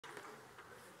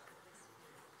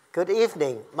Good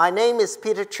evening. My name is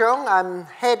Peter Chung. I'm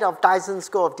head of Dyson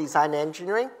School of Design and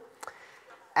Engineering.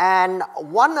 And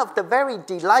one of the very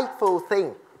delightful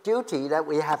duty that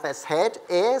we have as head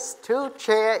is to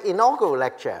chair inaugural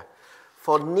lecture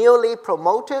for newly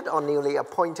promoted or newly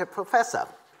appointed professor.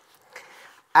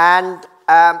 And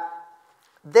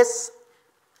this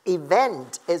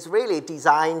event is really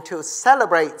designed to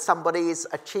celebrate somebody's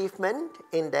achievement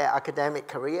in their academic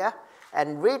career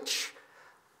and reach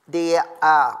the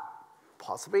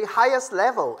possibly highest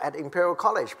level at Imperial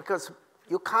College, because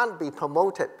you can't be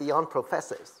promoted beyond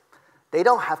professors. They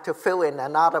don't have to fill in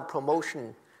another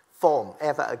promotion form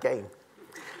ever again.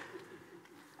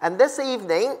 And this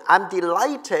evening, I'm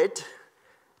delighted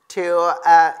to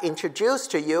introduce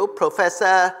to you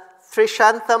Professor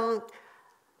Thrishantha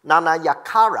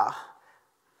Nanayakkara.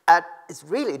 It's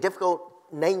really difficult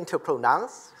name to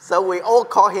pronounce, so we all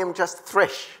call him just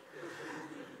Thrish.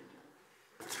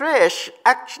 Thrish,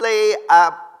 actually,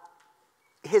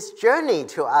 his journey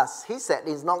to us, he said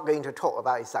he's not going to talk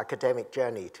about his academic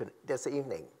journey this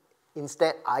evening.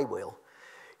 Instead, I will.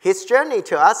 His journey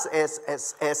to us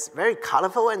is very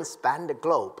colorful and spanned the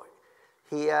globe.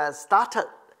 He started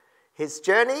his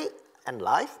journey and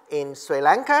life in Sri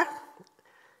Lanka.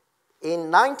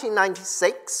 In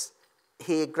 1996,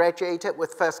 he graduated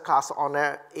with first-class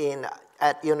honor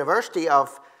at University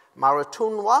of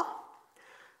Marathunwa.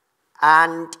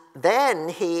 And then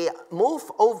he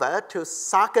moved over to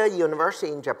Saga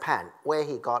University in Japan, where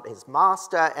he got his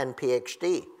master and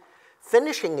PhD,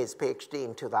 finishing his PhD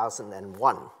in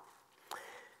 2001.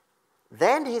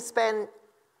 Then he spent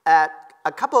a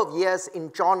couple of years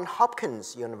in Johns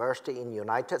Hopkins University in the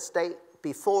United States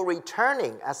before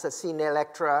returning as a senior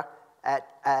lecturer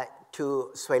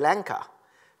to Sri Lanka.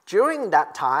 During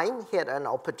that time, he had an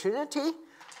opportunity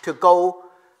to go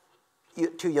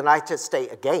to United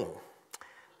States again,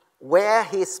 where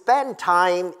he spent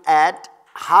time at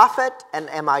Harvard and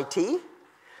MIT,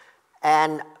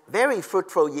 and very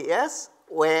fruitful years,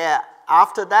 where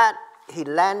after that, he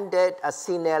landed a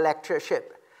senior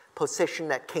lectureship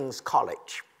position at King's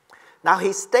College. Now,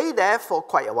 he stayed there for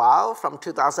quite a while, from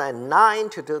 2009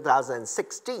 to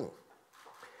 2016.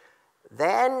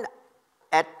 Then,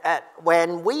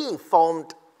 when we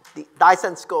formed the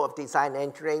Dyson School of Design and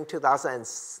Engineering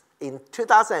in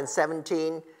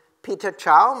 2017, Peter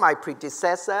Chow, my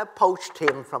predecessor, poached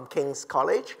him from King's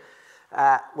College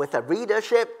with a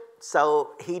readership,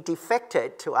 so he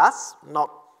defected to us, not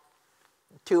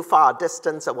too far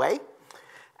distance away.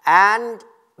 And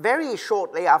very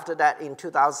shortly after that, in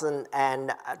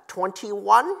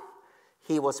 2021,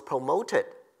 he was promoted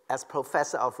as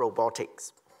professor of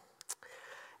robotics.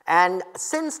 And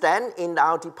since then, in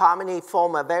our department, he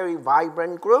formed a very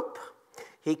vibrant group.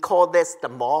 He called this the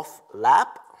Morph Lab.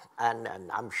 And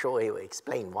I'm sure he will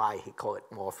explain why he called it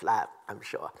Morph Lab, I'm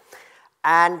sure.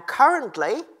 And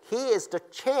currently, he is the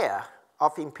chair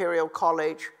of Imperial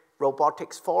College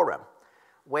Robotics Forum,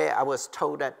 where I was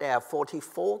told that there are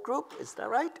 44 groups, is that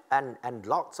right? And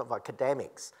lots of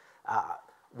academics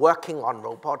working on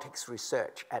robotics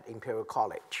research at Imperial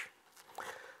College.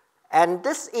 And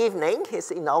this evening, his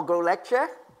inaugural lecture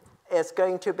is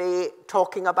going to be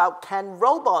talking about, can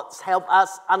robots help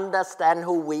us understand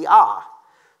who we are?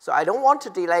 So I don't want to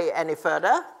delay any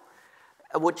further.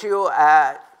 Would you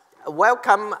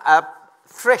welcome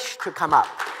Thrish to come up?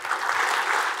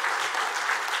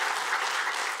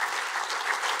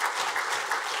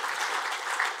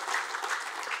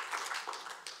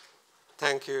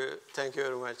 Thank you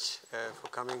very much for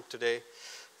coming today.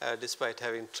 Despite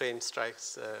having train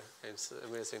strikes, it's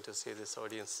amazing to see this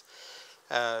audience.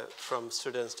 From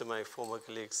students to my former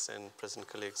colleagues and present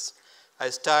colleagues. I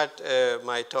start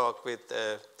my talk with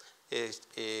a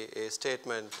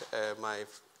statement my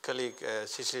colleague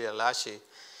Cecilia Lashi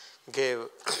gave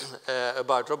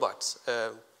about robots.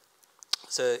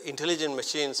 So intelligent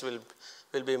machines will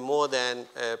be more than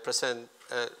present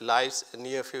lives in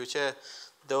near future,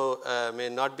 though may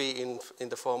not be in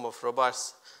the form of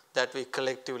robots that we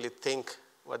collectively think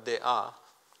what they are.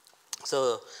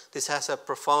 So this has a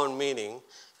profound meaning,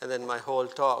 and then my whole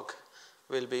talk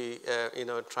will be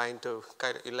trying to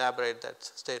kind of elaborate that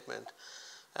statement.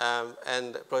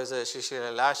 And Professor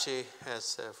Shishira Lashi,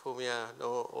 as Fumia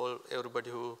everybody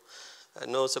who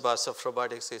knows about soft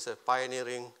robotics, is a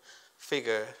pioneering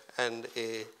figure and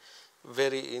a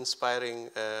very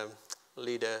inspiring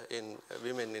leader in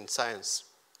women in science.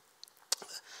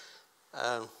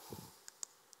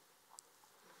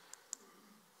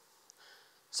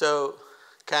 So,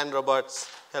 can robots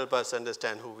help us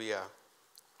understand who we are?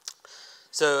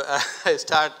 So I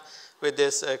start with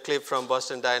this clip from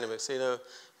Boston Dynamics.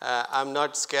 I'm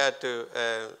not scared to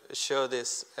show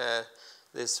this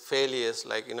these failures,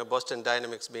 like Boston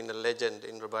Dynamics being a legend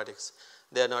in robotics.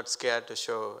 They are not scared to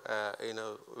show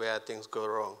where things go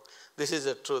wrong. This is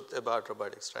the truth about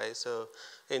robotics, right? So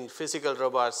in physical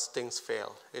robots, things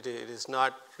fail. It is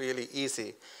not really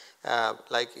easy.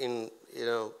 Like in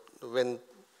when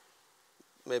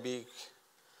maybe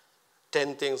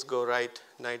 10 things go right,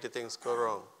 90 things go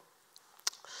wrong.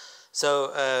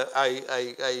 So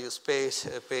I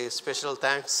pay special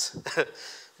thanks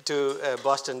to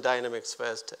Boston Dynamics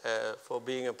first for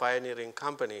being a pioneering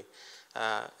company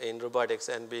in robotics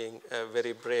and being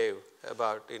very brave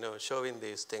about showing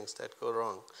these things that go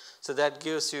wrong. So that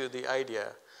gives you the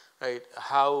idea, right?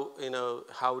 How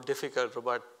how difficult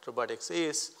robotics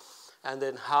is, and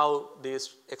then how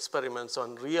these experiments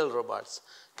on real robots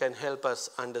can help us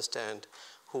understand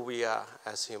who we are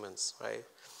as humans, right?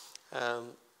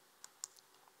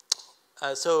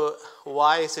 So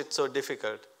why is it so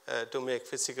difficult to make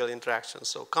physical interactions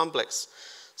so complex?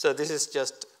 So this is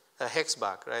just a hex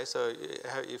bar, right? So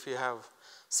if you have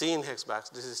seen hex bars,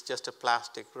 this is just a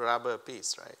plastic rubber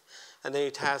piece, right? And then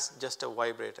it has just a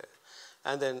vibrator.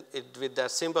 And then with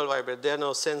that simple vibrator, there are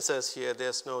no sensors here,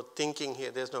 there's no thinking here,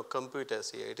 there's no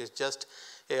computers here. It is just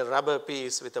a rubber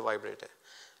piece with a vibrator.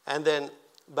 And then,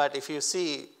 but if you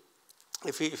see,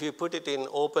 if you put it in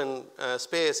open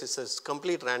space, it's a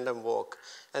complete random walk.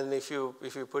 And if you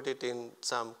put it in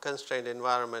some constrained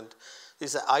environment,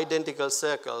 these are identical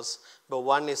circles, but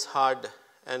one is hard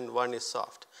and one is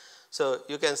soft. So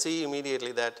you can see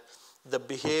immediately that the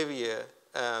behavior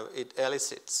it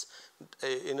elicits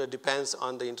depends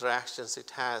on the interactions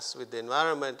it has with the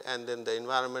environment, and then the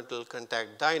environmental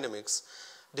contact dynamics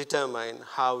determine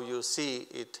how you see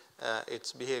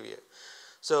its behavior.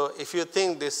 So if you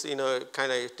think this,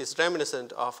 kind of it is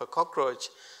reminiscent of a cockroach,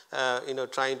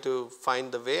 trying to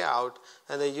find the way out,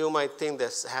 and then you might think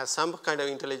this has some kind of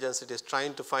intelligence, it is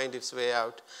trying to find its way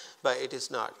out, but it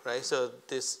is not, right? So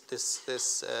this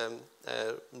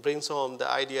brings home the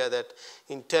idea that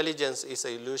intelligence is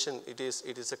an illusion. It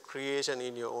is a creation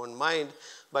in your own mind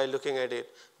by looking at it,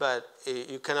 but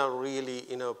you cannot really,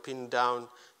 pin down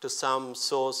to some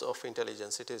source of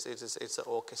intelligence. It's an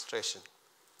orchestration.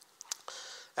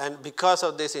 And because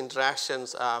of these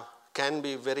interactions can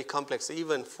be very complex,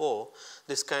 even for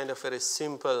this kind of very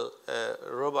simple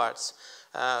robots,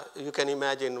 you can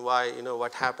imagine why,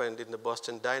 what happened in the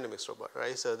Boston Dynamics robot,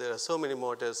 right? So there are so many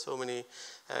motors, so many,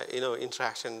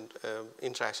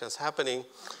 interactions happening.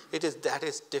 That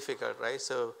is difficult, right?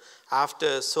 So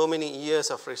after so many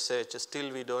years of research, still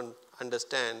we don't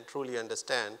truly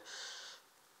understand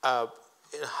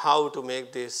how to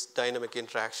make these dynamic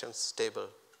interactions stable.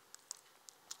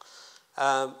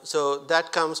 So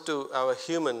that comes to our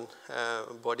human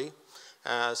body.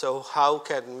 So how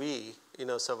can we,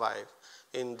 survive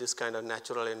in this kind of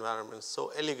natural environment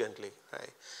so elegantly, right?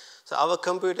 So our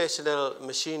computational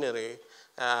machinery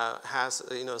has,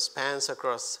 spans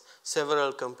across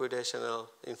several computational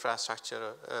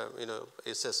infrastructure.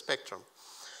 It's a spectrum.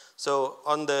 So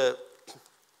on the,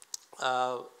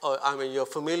 you're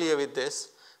familiar with this,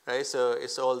 right? So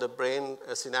it's all the brain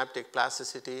synaptic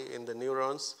plasticity in the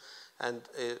neurons. And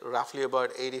roughly about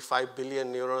 85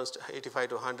 billion neurons, 85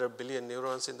 to 100 billion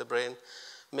neurons in the brain,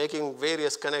 making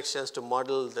various connections to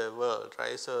model the world,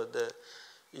 right? So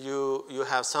you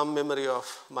have some memory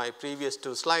of my previous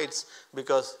two slides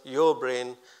because your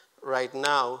brain right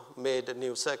now made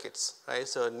new circuits, right?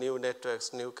 So new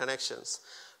networks, new connections.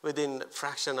 Within a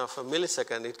fraction of a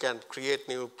millisecond, it can create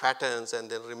new patterns and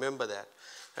then remember that,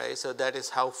 right? So that is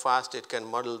how fast it can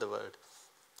model the world.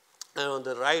 And on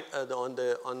the right,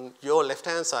 on your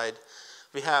left-hand side,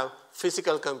 we have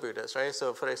physical computers, right?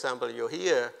 So for example, your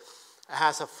ear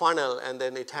has a funnel, and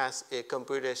then it has a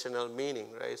computational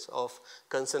meaning, right, of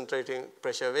concentrating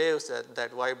pressure waves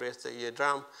that vibrates the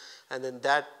eardrum, and then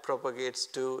that propagates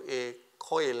to a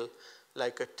coil,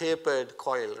 like a tapered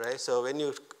coil, right? So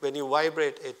when you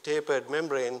vibrate a tapered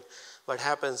membrane, what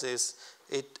happens is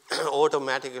it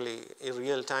automatically, in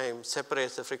real time,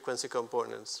 separates the frequency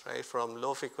components, right, from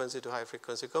low frequency to high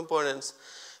frequency components,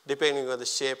 depending on the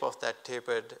shape of that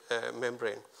tapered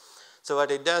membrane. So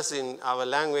what it does in our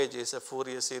language is a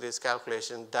Fourier series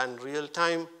calculation done real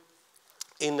time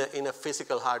in a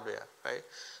physical hardware, right?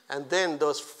 And then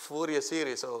those Fourier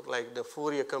series, or like the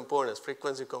Fourier components,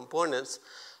 frequency components,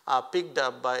 are picked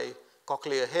up by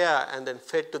cochlear hair and then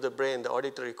fed to the brain, the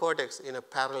auditory cortex, in a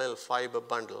parallel fiber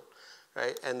bundle.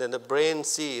 Right? And then the brain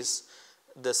sees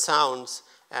the sounds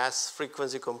as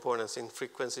frequency components in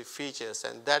frequency features,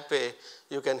 and that way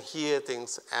you can hear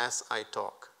things as I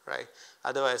talk, right?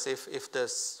 Otherwise, if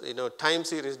this time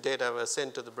series data was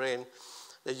sent to the brain,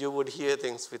 that you would hear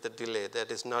things with a delay.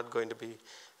 That is not going to be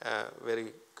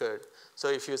very good. So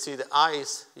if you see the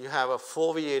eyes, you have a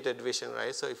foveated vision,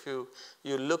 right? So if you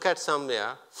look at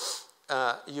somewhere,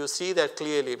 you see that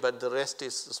clearly, but the rest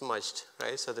is smudged,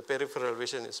 right? So the peripheral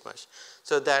vision is smudged.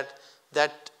 So that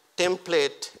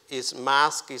template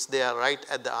mask is there right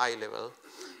at the eye level.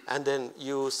 And then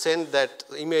you send that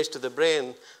image to the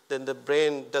brain, then the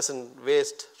brain doesn't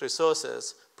waste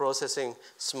resources processing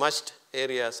smudged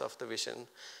areas of the vision.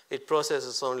 It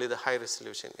processes only the high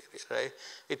resolution area, right?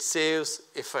 It saves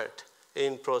effort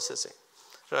in processing,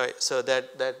 right? So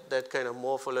that kind of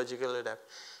morphological adapt.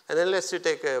 And then let's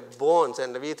take bones,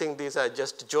 and we think these are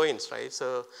just joints, right?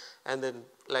 So, and then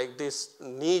like this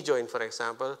knee joint, for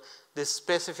example, this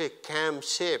specific cam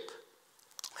shape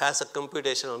has a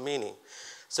computational meaning.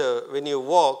 So when you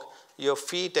walk, your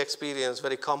feet experience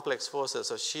very complex forces,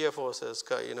 so shear forces,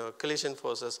 collision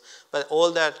forces, but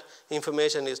all that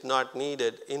information is not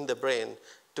needed in the brain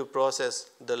to process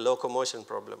the locomotion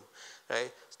problem,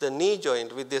 right? So the knee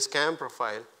joint with this cam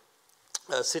profile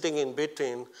sitting in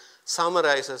between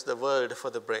summarizes the world for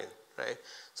the brain, right?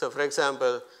 So for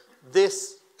example,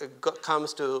 this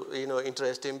comes to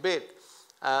interesting bit.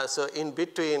 So in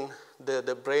between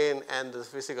the brain and the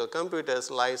physical computers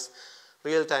lies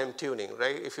real-time tuning,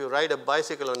 right? If you ride a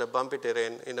bicycle on a bumpy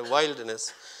terrain in the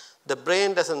wilderness, the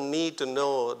brain doesn't need to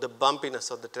know the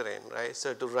bumpiness of the terrain, right?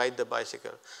 So to ride the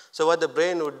bicycle. So what the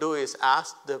brain would do is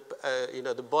ask the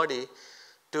body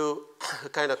to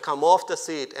kind of come off the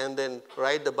seat and then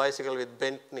ride the bicycle with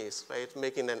bent knees, right?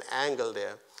 Making an angle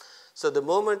there. So the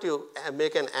moment you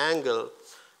make an angle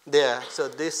there, so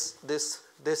this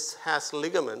has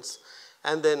ligaments,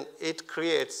 and then it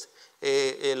creates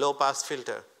a low-pass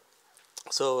filter.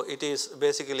 So it is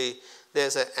basically,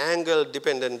 there's an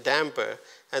angle-dependent damper,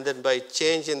 and then by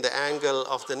changing the angle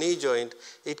of the knee joint,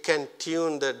 it can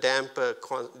tune the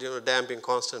damping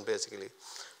constant basically.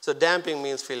 So damping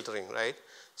means filtering, right?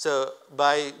 So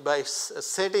by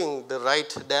setting the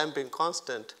right damping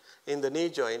constant in the knee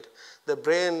joint, the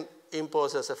brain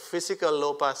imposes a physical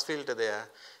low-pass filter there,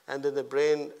 and then the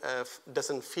brain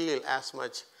doesn't feel as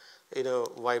much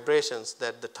vibrations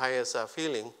that the tires are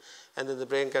feeling, and then the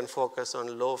brain can focus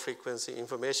on low-frequency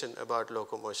information about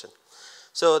locomotion.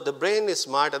 So the brain is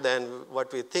smarter than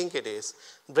what we think it is.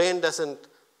 Brain doesn't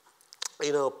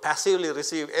passively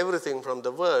receive everything from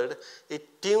the world.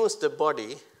 It tunes the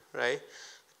body, right,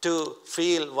 to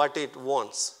feel what it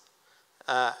wants.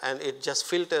 And it just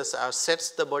filters or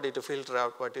sets the body to filter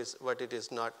out what it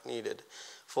is not needed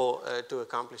to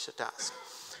accomplish a task.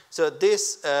 So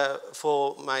this,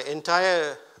 for my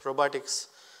entire robotics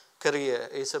career,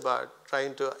 is about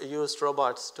trying to use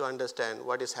robots to understand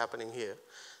what is happening here,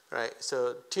 right?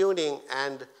 So tuning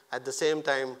and at the same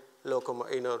time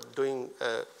doing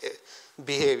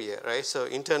behavior, right? So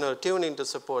internal tuning to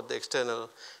support the external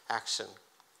action.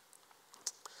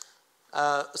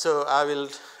 So I will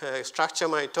structure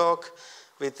my talk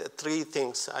with three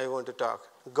things I want to talk.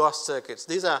 Gauss circuits.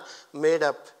 These are made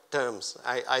up terms.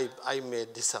 I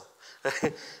made this up.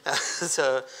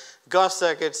 So Gauss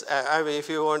circuits, if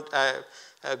you want,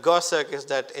 Gauss circuits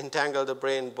that entangle the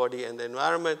brain, body, and the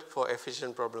environment for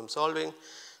efficient problem solving.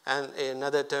 And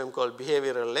another term called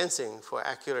behavioral lensing for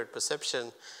accurate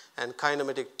perception, and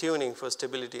kinematic tuning for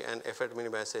stability and effort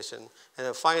minimization. And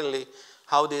then finally,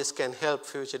 how this can help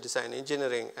future design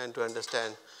engineering and to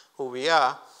understand who we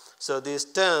are. So these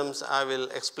terms I will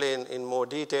explain in more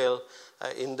detail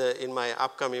in my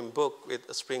upcoming book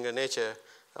with Springer Nature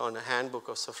on a handbook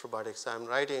of soft robotics. I'm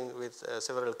writing with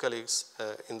several colleagues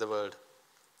in the world.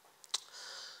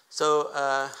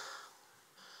 So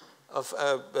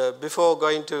before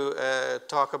going to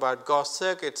talk about Gauss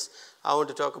circuits, I want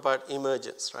to talk about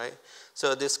emergence, right?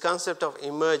 So this concept of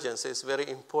emergence is very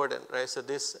important, right? So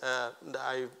this,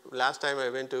 last time I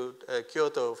went to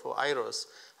Kyoto for IROS,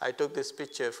 I took this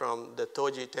picture from the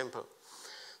Toji temple.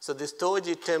 So this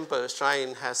Toji temple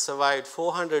shrine has survived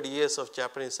 400 years of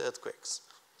Japanese earthquakes.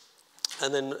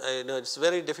 And then it's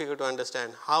very difficult to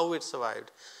understand how it survived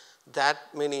that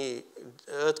many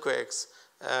earthquakes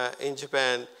in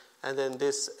Japan. And then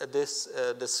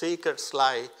the secrets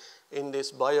lie in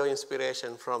this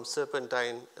bio-inspiration from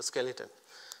serpentine skeleton.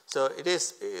 So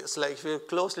it's like, if you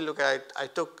closely look at it, I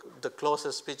took the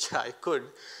closest picture I could.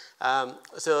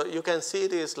 So you can see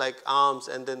these like arms,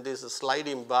 and then there's a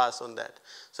sliding bars on that.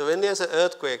 So when there's an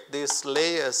earthquake, these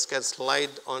layers can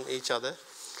slide on each other,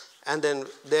 and then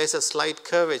there's a slight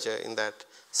curvature in that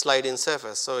sliding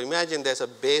surface. So imagine there's a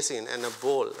basin and a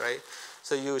bowl, right?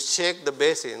 So you shake the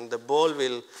basin, the bowl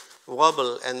will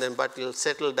wobble, and then but will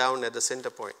settle down at the center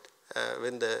point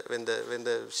when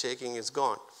the shaking is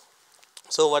gone.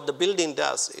 So what the building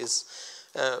does is,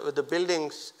 the building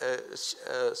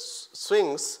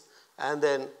swings, and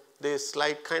then this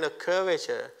slight kind of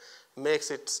curvature makes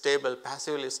it stable,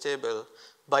 passively stable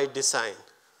by design,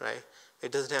 right?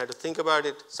 It doesn't have to think about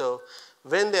it. So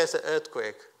when there's an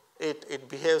earthquake, it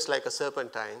behaves like a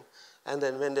serpentine, and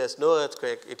then when there's no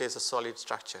earthquake, it is a solid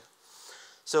structure.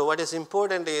 So what is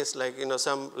important is, like, a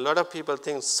lot of people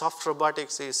think soft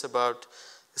robotics is about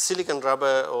silicon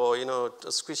rubber, or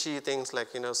squishy things like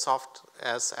soft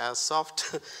as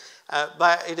soft,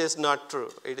 but it is not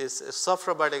true. It is soft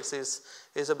robotics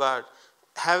is about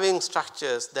having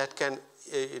structures that can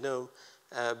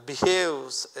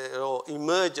behaves or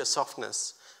emerge a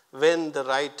softness when the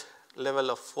right level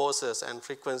of forces and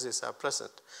frequencies are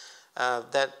present.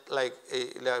 That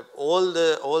all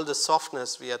the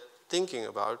softness we are thinking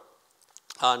about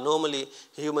are normally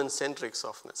human-centric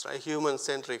softness, right?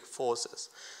 Human-centric forces.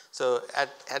 So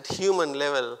at human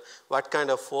level, what kind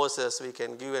of forces we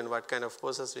can give and what kind of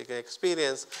forces we can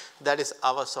experience, that is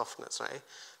our softness, right?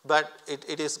 But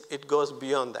it goes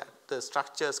beyond that. The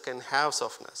structures can have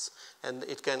softness, and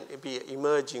it can be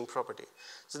emerging property.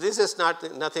 So this is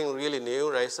nothing really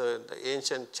new, right? So the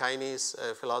ancient Chinese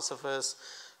philosophers,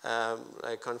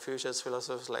 like Confucius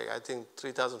philosophers, like I think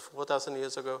 3,000, 4,000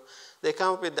 years ago, they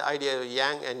come up with the idea of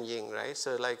yang and yin, right?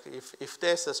 So like if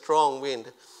there's a strong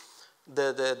wind,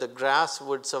 the grass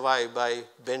would survive by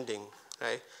bending,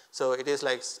 right? So it is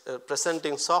like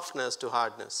presenting softness to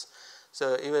hardness.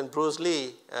 So even Bruce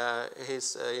Lee,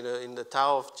 in the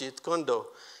Tao of Jeet Kune Do,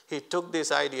 he took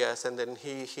these ideas and then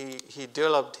he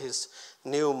developed his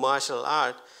new martial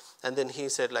art, and then he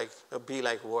said, like, be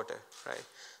like water, right?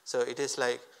 So it is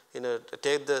like,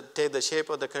 take the shape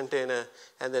of the container,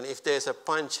 and then if there's a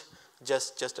punch,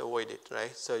 just avoid it,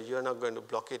 right? So you're not going to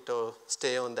block it or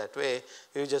stay on that way,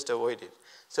 you just avoid it.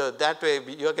 So that way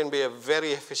you can be a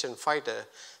very efficient fighter,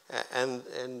 and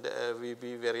we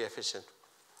be very efficient.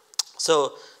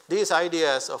 So these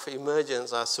ideas of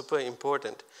emergence are super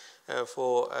important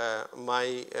for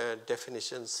my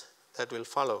definitions that will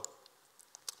follow.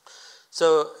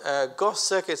 So ghost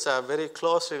circuits are very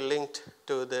closely linked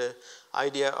to the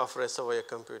idea of reservoir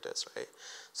computers, right?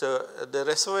 So the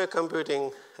reservoir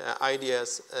computing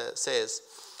ideas says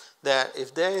that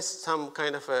if there is some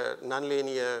kind of a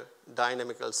nonlinear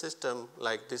dynamical system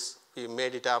like this, we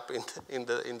made it up in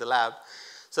the lab.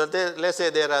 So let's say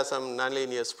there are some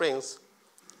nonlinear springs,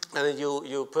 and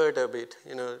you perturb it,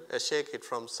 shake it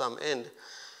from some end,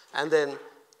 and then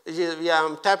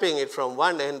I'm tapping it from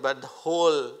one end, but the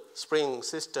whole spring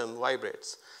system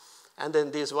vibrates. And then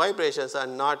these vibrations are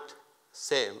not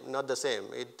the same.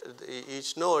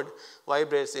 Each node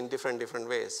vibrates in different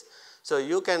ways. So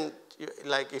you can,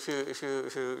 like, if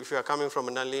you are coming from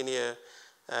a nonlinear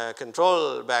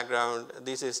control background,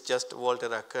 this is just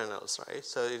Volterra kernels, right?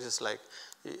 So it is like,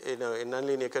 in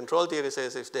nonlinear control theory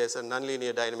says if there's a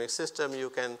nonlinear dynamic system, you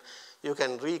can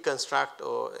reconstruct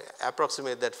or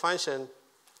approximate that function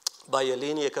by a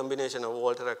linear combination of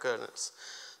Volterra kernels.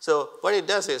 So what it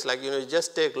does is, like, you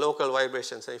just take local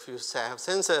vibrations, and if you have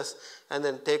sensors, and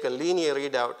then take a linear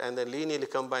readout and then linearly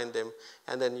combine them,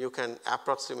 and then you can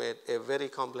approximate a very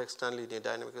complex nonlinear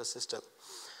dynamical system.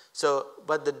 So,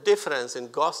 but the difference in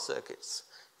ghost circuits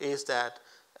is that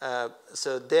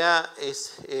so there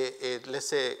is let's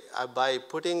say by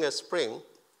putting a spring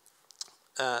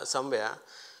somewhere,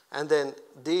 and then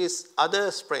these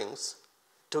other springs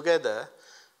together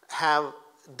have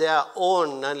their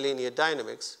own nonlinear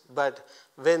dynamics, but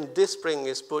when this spring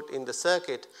is put in the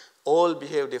circuit, all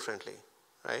behave differently,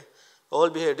 right? All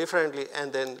behave differently,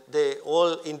 and then they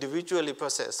all individually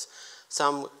possess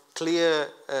some clear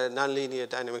nonlinear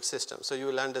dynamic system. So you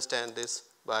will understand this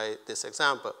by this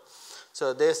example.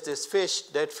 So there's this fish,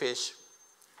 dead fish,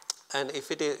 and if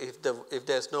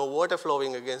there's no water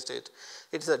flowing against it,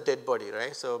 it's a dead body,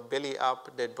 right? So belly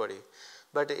up, dead body.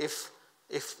 But if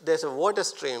there's a water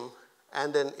stream,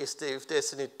 and then if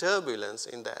there's any turbulence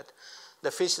in that,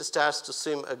 the fish starts to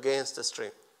swim against the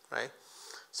stream, right?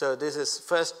 So this is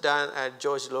first done at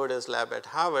George Lauder's lab at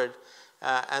Harvard,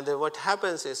 and then what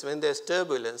happens is when there's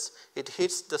turbulence, it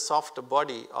hits the soft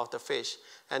body of the fish,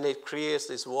 and it creates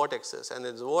these vortexes, and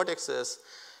these vortexes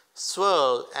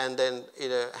swirl and then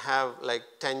have like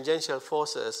tangential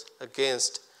forces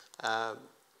against the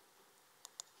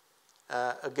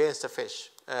fish,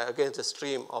 against the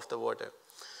stream of the water.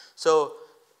 So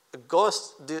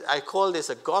I call this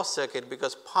a ghost circuit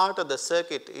because part of the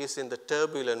circuit is in the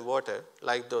turbulent water,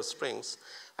 like those springs,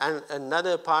 and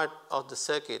another part of the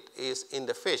circuit is in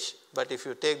the fish. But if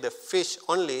you take the fish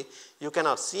only, you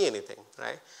cannot see anything,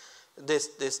 right?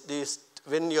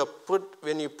 When you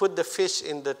put the fish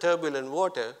in the turbulent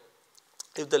water,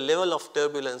 if the level of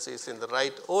turbulence is in the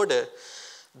right order,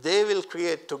 they will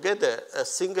create together a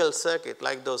single circuit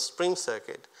like those spring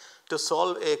circuit to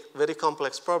solve a very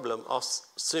complex problem of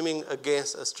swimming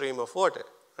against a stream of water,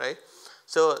 right?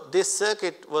 So this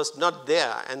circuit was not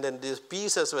there, and then these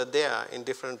pieces were there in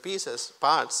different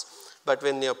parts, but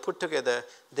when they are put together,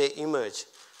 they emerge,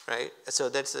 right? So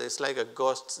it's like a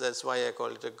ghost. That's why I call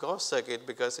it a ghost circuit,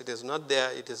 because it is not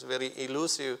there. It is very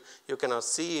elusive. You cannot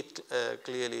see it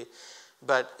clearly,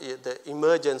 but the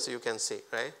emergence you can see,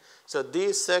 right? So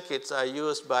these circuits are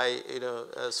used by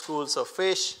schools of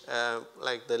fish,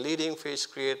 like the leading fish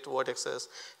create vortexes,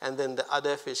 and then the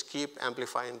other fish keep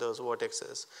amplifying those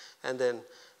vortexes. And then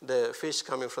the fish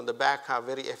coming from the back are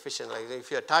very efficient. Like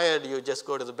if you're tired, you just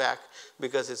go to the back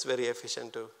because it's very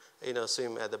efficient to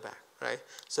swim at the back, right?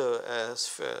 So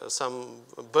some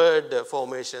bird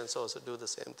formations also do the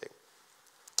same thing.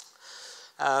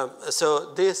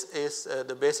 So this is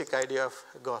the basic idea of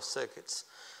Gauss circuits.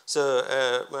 So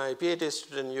my PhD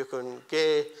student Yukun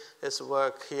K is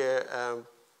work here.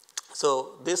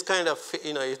 So this kind of,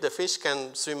 if the fish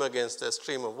can swim against a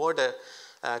stream of water,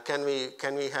 can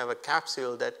we have a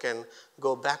capsule that can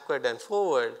go backward and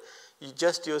forward? You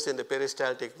just using the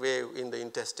peristaltic wave in the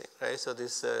intestine, right? So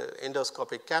this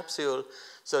endoscopic capsule.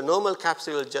 So normal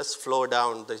capsule will just flow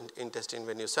down the intestine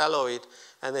when you swallow it,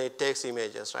 and then it takes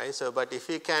images, right? So, but if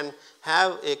you can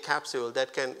have a capsule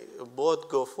that can both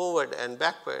go forward and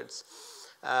backwards,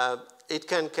 it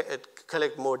can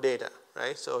collect more data,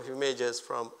 right? So images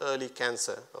from early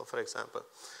cancer, for example.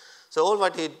 So all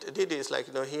what he did is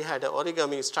he had an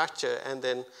origami structure, and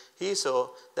then he saw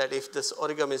that if this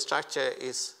origami structure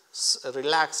is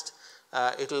relaxed,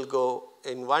 it will go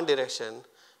in one direction,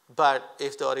 but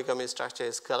if the origami structure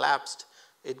is collapsed,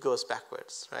 it goes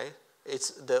backwards, right?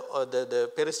 It's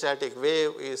the peristaltic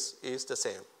wave is the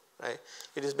same, right?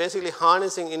 It is basically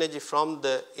harnessing energy from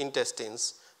the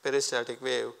intestines, peristaltic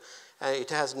wave, and it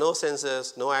has no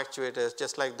sensors, no actuators,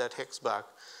 just like that hex bug,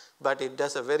 but it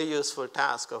does a very useful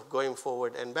task of going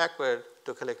forward and backward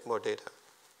to collect more data.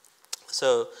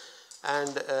 So,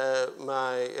 and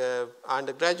my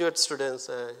undergraduate students,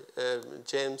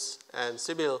 James and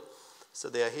Sybil, so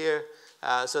they are here.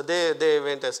 So they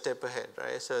went a step ahead,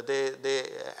 right? So they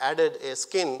added a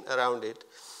skin around it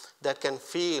that can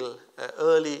feel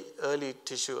early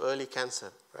tissue, early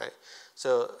cancer, right?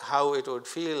 So how it would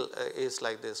feel is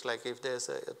like this, like if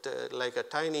there's like a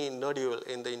tiny nodule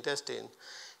in the intestine,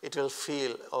 it will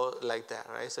feel like that,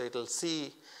 right? So it will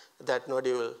see that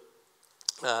nodule,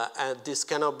 and this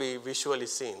cannot be visually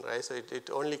seen, right? So it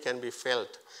only can be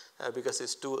felt because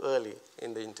it's too early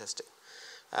in the intestine.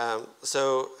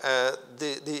 So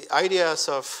the ideas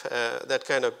of that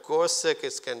kind of ghost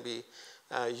circuits can be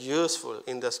useful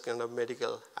in this kind of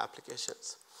medical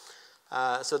applications.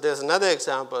 So there's another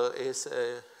example is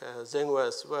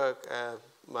Zhenhua's work,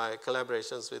 my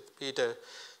collaborations with Peter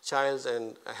Childs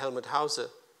and Helmut Hauser.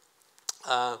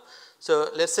 So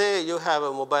let's say you have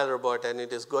a mobile robot and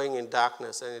it is going in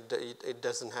darkness and it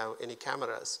doesn't have any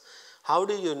cameras. How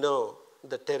do you know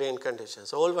the terrain conditions?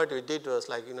 So all what we did was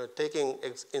taking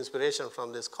inspiration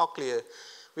from this cochlear.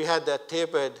 We had that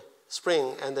tapered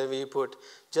spring, and then we put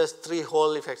just 3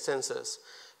 Hall effect sensors.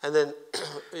 And then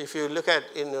if you look at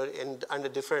under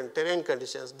different terrain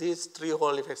conditions, these 3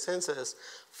 Hall effect sensors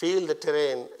feel the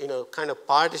terrain, kind of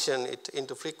partition it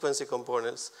into frequency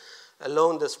components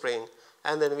along the spring.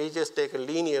 And then we just take a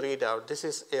linear readout. This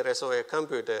is a RSOA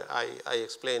computer I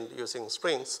explained using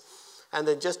springs. And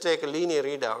then just take a linear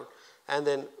readout, and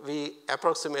then we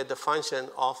approximate the function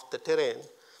of the terrain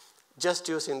just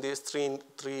using these three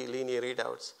linear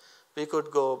readouts. We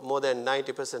could go more than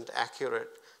 90% accurate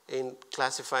in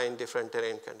classifying different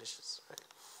terrain conditions. Right?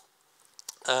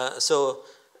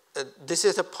 This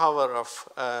is the power of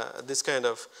this kind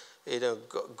of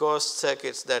ghost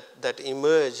circuits that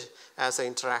emerge as an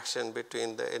interaction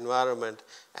between the environment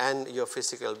and your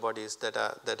physical bodies that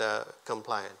are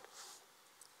compliant.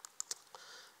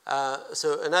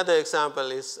 So another example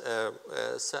is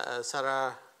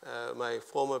Sarah, my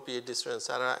former PhD student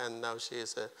Sarah, and now she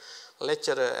is a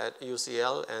lecturer at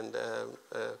UCL, and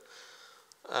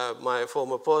my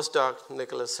former postdoc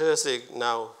Nicholas Herzig,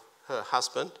 now her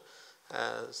husband.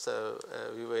 So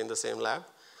we were in the same lab.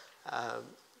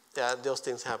 Yeah, those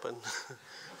things happen.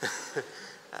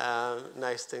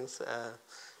 Nice things.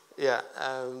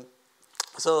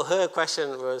 So her question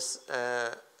was,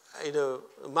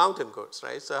 mountain goats,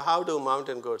 right? So how do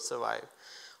mountain goats survive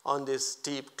on these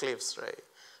steep cliffs, right?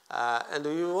 And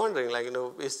we were wondering,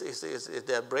 is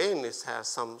their brain has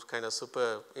some kind of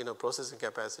super, processing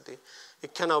capacity?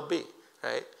 It cannot be,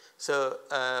 right? So,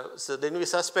 so then we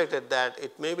suspected that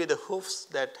it may be the hoofs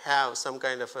that have some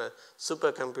kind of a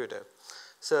supercomputer.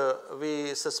 So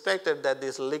we suspected that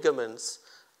these ligaments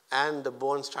and the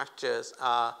bone structures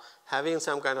are having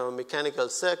some kind of a mechanical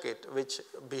circuit which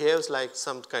behaves like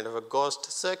some kind of a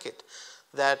ghost circuit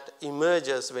that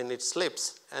emerges when it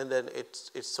slips, and then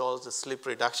it solves the slip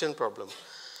reduction problem.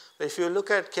 If you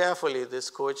look at carefully this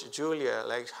coach Julia,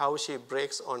 like how she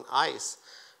brakes on ice,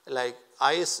 like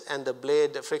ice and the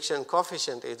blade friction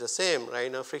coefficient is the same,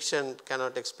 right? Now friction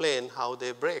cannot explain how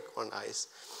they brake on ice.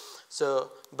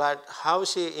 So, but how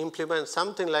she implements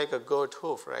something like a goat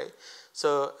hoof, right?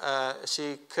 So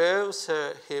she curves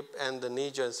her hip and the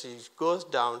knee joint, she goes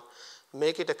down,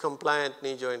 make it a compliant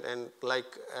knee joint, and like,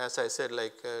 as I said,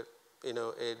 like, you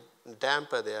know, a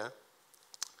damper there,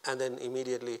 and then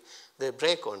immediately they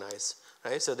brake on ice,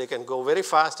 right? So they can go very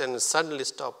fast and suddenly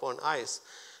stop on ice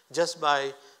just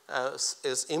by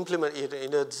implement, you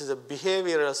know, this is a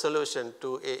behavioral solution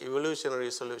to a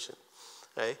evolutionary solution,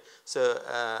 right? So,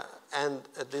 and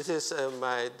this is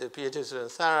the PhD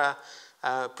student Sarah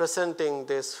presenting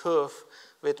this hoof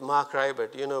with Mark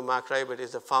Ribert. You know, Mark Ribert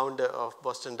is the founder of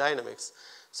Boston Dynamics.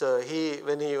 So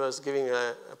when he was giving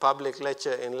a public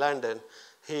lecture in London,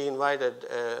 he invited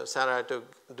Sarah to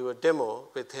do a demo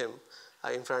with him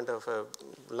in front of a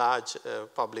large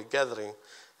public gathering.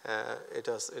 It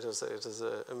was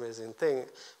an amazing thing.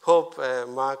 Hope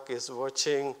Mark is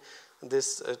watching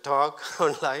this talk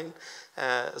online.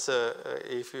 So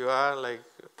if you are, like,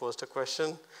 post a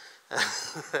question.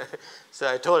 So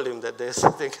I told him that there's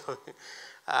something coming.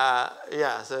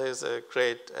 Yeah, so he's a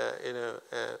great, you know,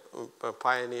 a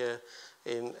pioneer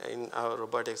in our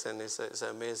robotics, and he's an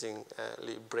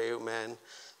amazingly brave man,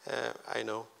 I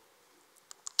know.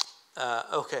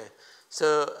 Okay,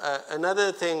 so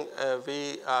another thing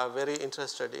we are very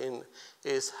interested in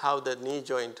is how the knee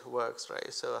joint works,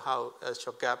 right? So how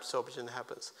shock gap absorption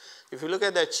happens. If you look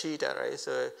at that cheetah, right?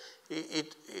 So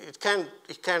it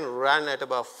can run at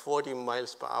about 40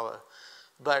 miles per hour,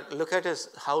 but look at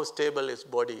how stable its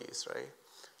body is, right?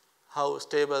 How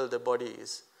stable the body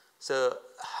is. So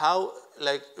how,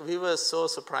 like, we were so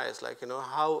surprised, like, you know,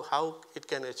 how it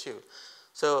can achieve.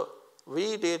 So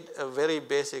we did a very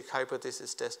basic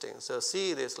hypothesis testing. So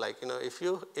see this, like, you know, if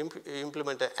you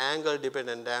implement an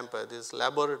angle-dependent damper, this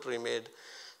laboratory-made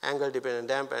angle-dependent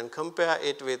damper, and compare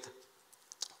it with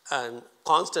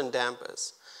constant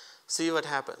dampers, see what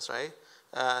happens, right?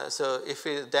 So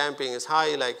if damping is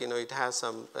high, like, you know, it has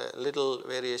some little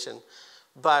variation,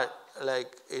 but,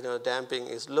 like, you know, damping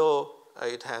is low,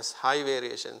 it has high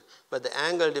variation, but the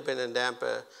angle-dependent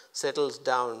damper settles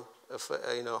down,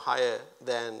 you know, higher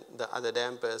than the other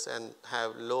dampers and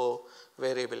have low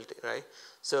variability, right?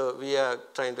 So we are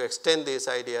trying to extend these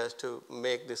ideas to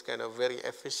make this kind of very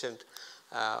efficient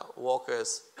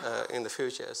walkers in the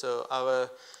future. So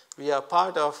we are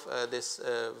part of this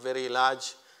very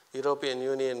large European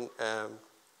Union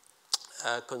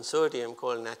consortium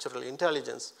called Natural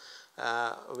Intelligence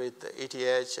with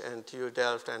ETH and TU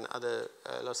Delft and other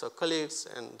lots of colleagues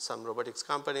and some robotics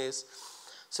companies.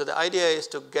 So the idea is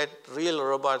to get real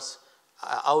robots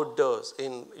outdoors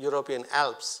in European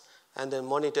Alps and then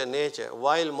monitor nature.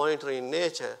 While monitoring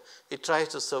nature, it tries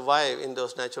to survive in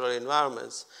those natural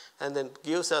environments and then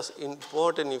gives us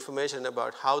important information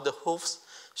about how the hoofs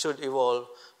should evolve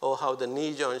or how the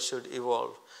knee joint should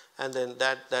evolve. And then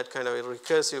that kind of a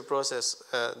recursive process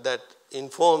that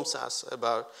informs us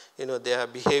about, you know, their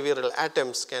behavioral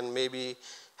atoms can maybe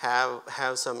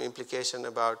have some implication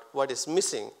about what is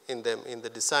missing in them in the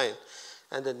design.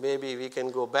 And then maybe we can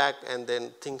go back and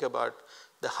then think about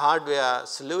the hardware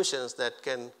solutions that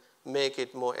can make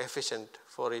it more efficient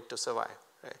for it to survive,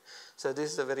 right? So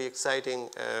this is a very exciting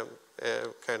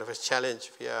kind of a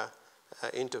challenge we are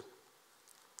into.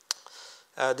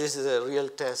 This is a real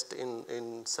test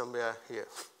in somewhere here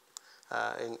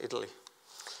in Italy.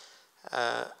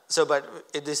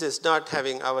 But this is not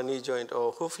having our knee joint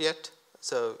or hoof yet.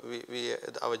 So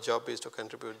our job is to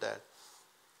contribute that.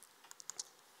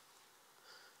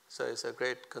 So it's a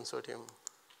great consortium.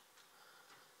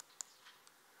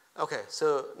 Okay,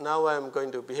 so now I'm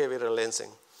going to behavioral lensing.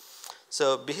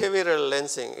 So behavioral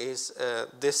lensing is,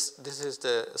 this is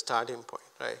the starting point,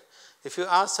 right? If you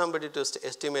ask somebody to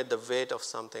estimate the weight of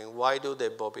something, why do they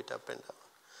bob it up and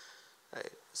down,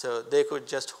 right? So they could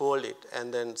just hold it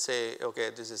and then say, okay,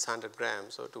 this is 100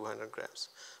 grams or 200 grams.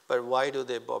 But why do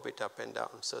they bob it up and down?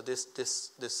 So this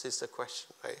is the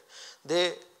question, right?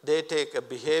 They take a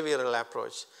behavioral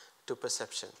approach to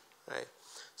perception, right?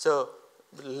 So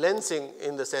lensing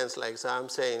in the sense, like, so I'm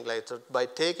saying, like, so by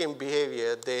taking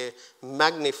behavior, they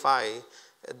magnify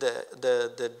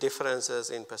the differences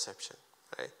in perception,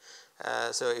 right?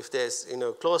 So if there's,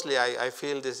 closely, I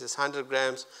feel this is 100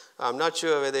 grams. I'm not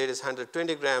sure whether it is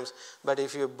 120 grams, but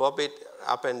if you bob it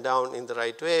up and down in the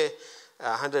right way,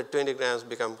 120 grams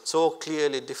become so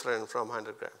clearly different from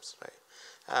 100 grams,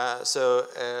 right? So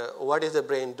what is the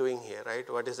brain doing here, right?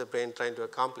 What is the brain trying to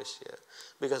accomplish here?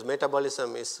 Because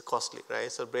metabolism is costly,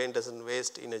 right? So brain doesn't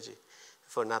waste energy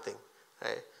for nothing,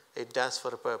 right? It does for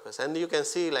a purpose. And you can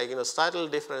see, like, subtle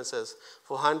differences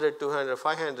for 100, 200,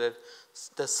 500,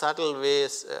 the subtle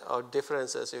ways or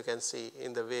differences you can see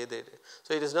in the way they do.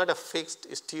 So it is not a fixed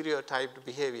stereotyped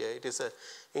behavior. It is an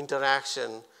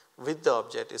interaction with the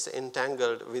object. It's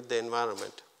entangled with the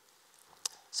environment.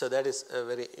 So that is a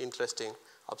very interesting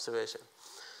observation.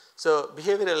 So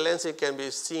behavioral lensing can be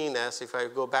seen as, if I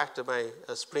go back to my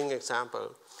spring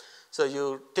example, so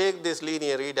you take these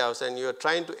linear readouts and you're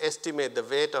trying to estimate the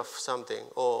weight of something,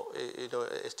 or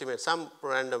estimate some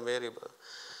random variable.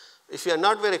 If you are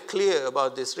not very clear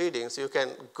about these readings, you can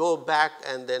go back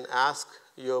and then ask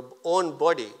your own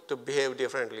body to behave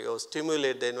differently, or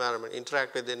stimulate the environment,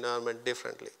 interact with the environment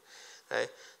differently, right?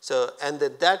 So, and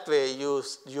that way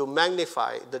you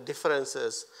magnify the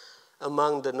differences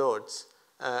among the nodes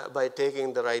by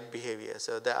taking the right behavior.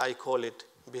 So I call it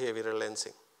behavioral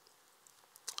lensing.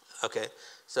 Okay,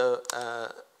 so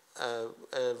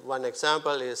one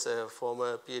example is a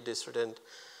former PhD student,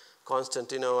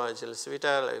 Konstantinova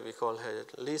Jelisvita. We call her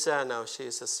Lisa. Now she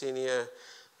is a senior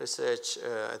research,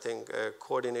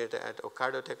 coordinator at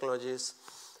Ocado Technologies.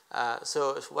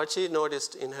 So what she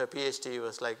noticed in her PhD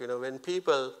was, like, when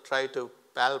people try to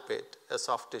palpate a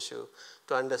soft tissue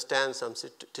to understand some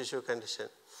tissue condition,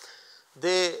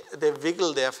 they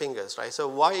wiggle their fingers, right? So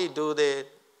why do they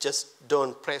just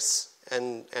don't press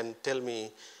and tell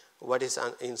me what is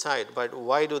inside, but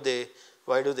why do they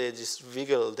just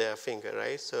wiggle their finger,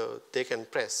 right? So they can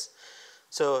press.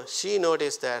 So she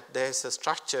noticed that there is a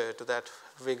structure to that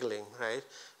wiggling, right?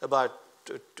 About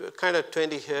kind of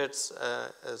 20 hertz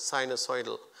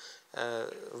sinusoidal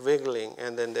wiggling,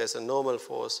 and then there's a normal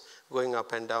force going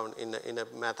up and down in a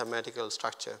mathematical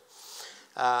structure.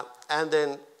 And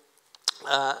then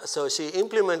so she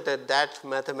implemented that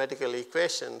mathematical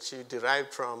equation she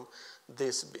derived from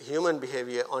this human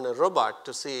behavior on a robot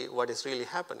to see what is really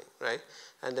happening, right?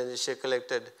 And then she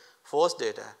collected force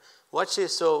data. What she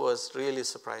saw was really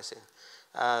surprising.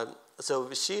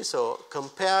 So she saw,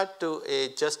 compared to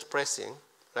just pressing,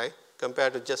 right?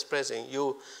 Compared to just pressing,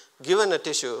 given a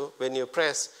tissue, when you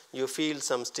press, you feel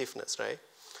some stiffness, right?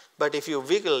 But if you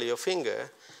wiggle your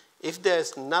finger, if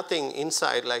there's nothing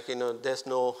inside, like, there's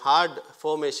no hard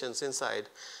formations inside,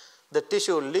 the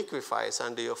tissue liquefies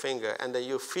under your finger, and then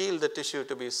you feel the tissue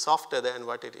to be softer than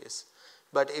what it is.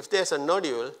 But if there's a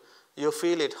nodule, you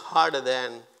feel it harder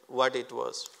than what it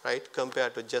was, right,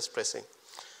 compared to just pressing.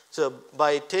 So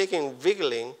by taking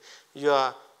wiggling, you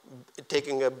are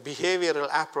taking a behavioral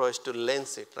approach to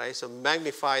lens it, right? So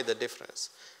magnify the difference,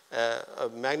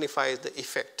 magnify the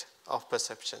effect of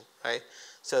perception, right?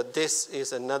 So this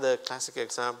is another classic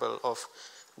example of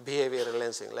behavioral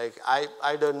lensing. Like,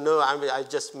 I don't know, I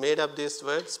just made up these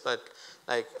words, but,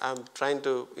 like, I'm trying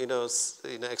to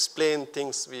explain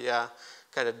things we are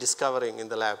kind of discovering in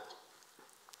the lab.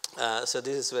 So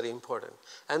this is very important.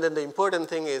 And then the important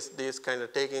thing is this kind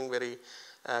of taking very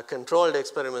controlled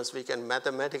experiments, we can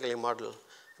mathematically model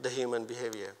the human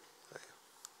behavior. Right?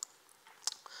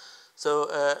 So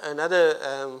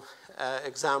another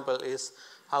example is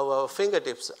how our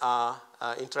fingertips are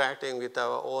interacting with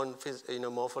our own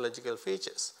morphological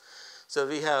features. So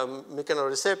we have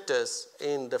mechanoreceptors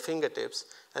in the fingertips,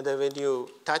 and then when you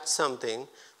touch something,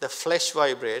 the flesh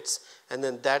vibrates, and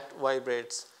then that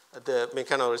vibrates the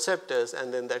mechanoreceptors,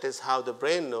 and then that is how the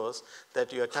brain knows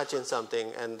that you are touching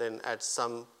something, and then at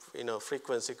some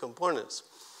frequency components.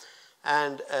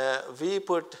 And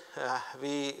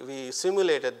we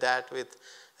simulated that with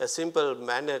a simple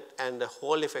magnet and the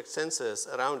Hall effect sensors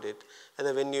around it. And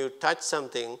then when you touch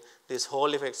something, these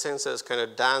Hall effect sensors kind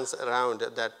of dance around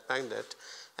that magnet.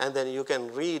 And then you can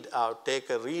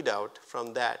take a readout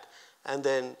from that. And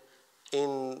then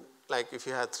like, if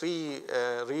you have 3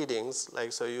 readings,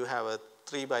 like, so you have a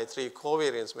 3x3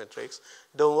 covariance matrix,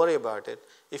 don't worry about it.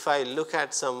 If I look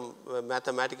at some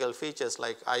mathematical features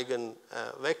like eigen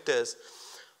vectors,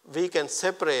 we can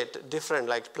separate different,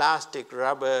 like plastic,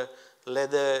 rubber,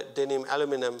 leather, denim,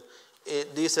 aluminum.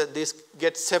 These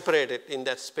get separated in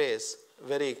that space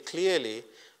very clearly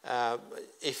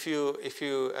if you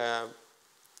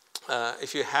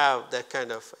have that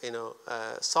kind of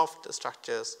soft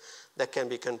structures that can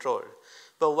be controlled.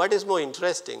 But what is more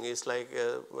interesting is, like,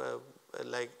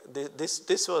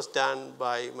 this was done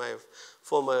by my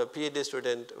former PhD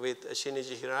student with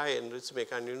Shinichi Hirai and Ritsumei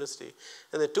Kan University.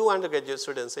 And the 2 undergraduate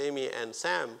students, Amy and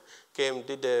Sam,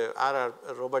 did a RR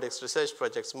robotics research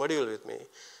projects module with me.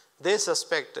 They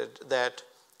suspected that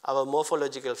our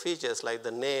morphological features like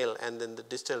the nail and then the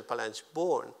distal phalange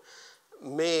bone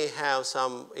may have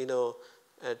some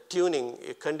tuning,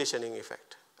 conditioning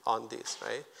effect on this,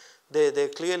 right? They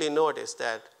clearly noticed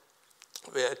that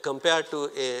compared to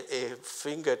a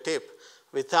fingertip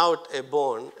without a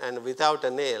bone and without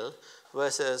a nail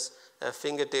versus a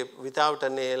fingertip without a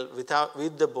nail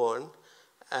with the bone,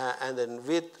 and then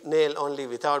with nail only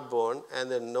without bone,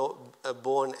 and then no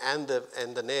bone and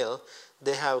the nail,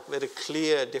 they have very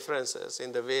clear differences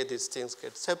in the way these things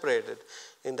get separated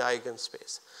in the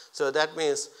eigenspace. So that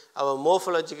means our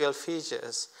morphological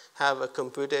features have a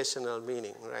computational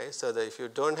meaning, right? So that if you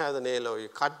don't have the nail or you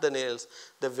cut the nails,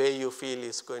 the way you feel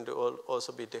is going to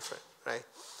also be different, right?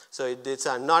 So these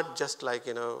are not just like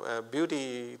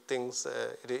beauty things.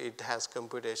 It has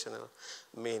computational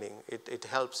meaning. It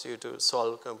helps you to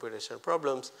solve computational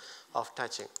problems of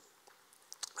touching.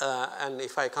 And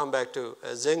if I come back to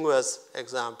Zhenguo's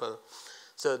example,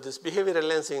 so this behavioral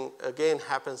lensing again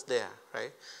happens there,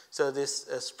 right? So this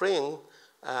spring,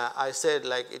 I said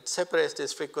like it separates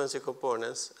these frequency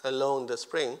components along the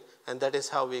spring, and that is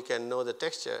how we can know the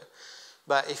texture.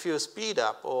 But if you speed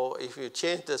up or if you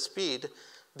change the speed,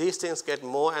 these things get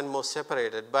more and more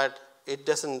separated, but it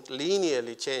doesn't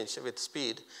linearly change with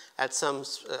speed. At some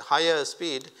higher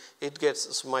speed, it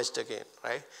gets smudged again,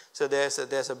 right? So there's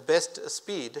a best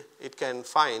speed it can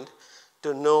find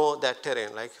to know that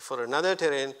terrain. Like for another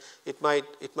terrain, it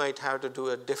might have to do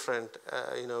a different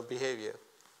behavior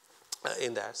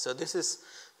in that. So this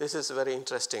is very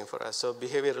interesting for us. So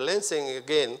behavioral lensing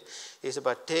again is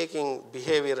about taking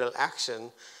behavioral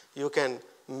action. You can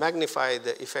magnify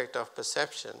the effect of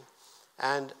perception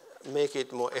and make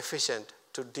it more efficient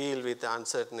to deal with the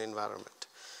uncertain environment,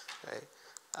 right?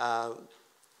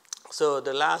 So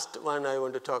the last one I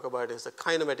want to talk about is the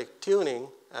kinematic tuning.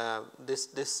 This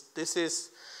is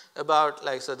about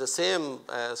so the same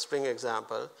spring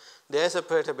example. There's a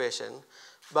perturbation,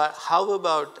 but how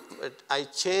about I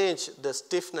change the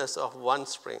stiffness of one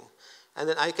spring, and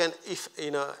then I can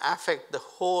affect the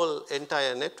whole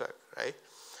entire network, right?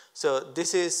 So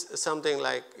this is something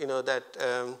like that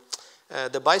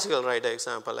the bicycle rider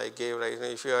example I gave, right?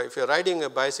 If you're riding a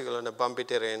bicycle on a bumpy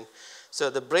terrain, so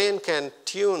the brain can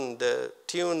tune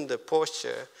the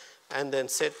posture and then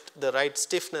set the right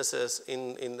stiffnesses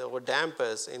or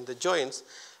dampers in the joints,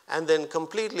 and then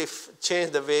completely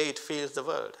change the way it feels the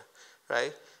world,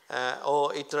 right?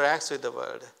 Or interacts with the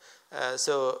world.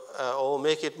 Or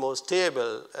make it more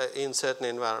stable in certain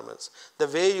environments. The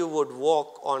way you would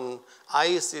walk on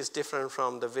ice is different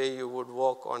from the way you would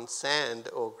walk on sand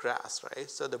or grass, right?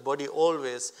 So the body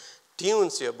always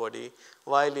tunes your body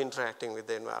while interacting with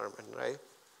the environment, right?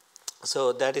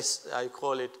 So that is, I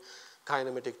call it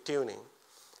kinematic tuning.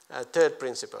 Third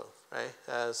principle,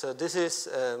 right? So this is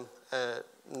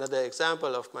another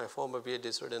example of my former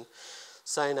PhD student,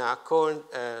 Saina Akon.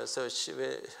 So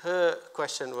her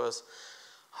question was,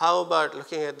 how about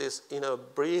looking at this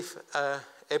brief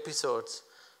episodes?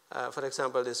 For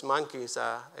example, these monkeys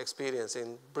are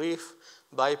experiencing brief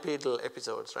bipedal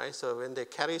episodes, right? So when they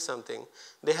carry something,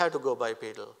 they have to go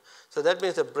bipedal. So that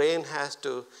means the brain has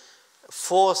to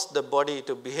force the body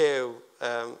to behave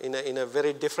in a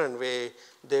very different way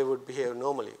they would behave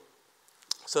normally.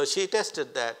 So she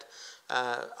tested that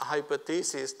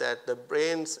hypothesis that the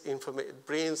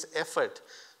brain's effort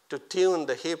to tune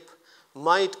the hip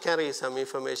might carry some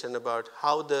information about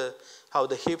how the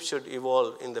hip should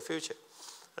evolve in the future,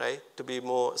 right? To be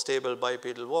more stable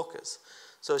bipedal walkers.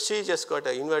 So she just got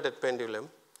an inverted pendulum,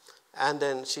 and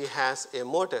then she has a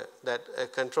motor, a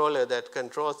controller that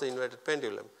controls the inverted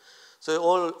pendulum. So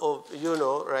all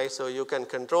of right? So you can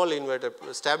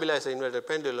stabilize the inverted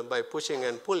pendulum by pushing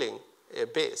and pulling a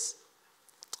base.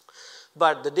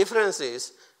 But the difference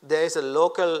is there is a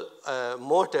local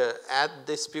motor at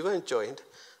this pivot joint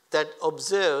that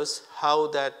observes how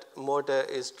that motor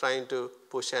is trying to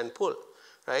push and pull,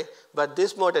 right? But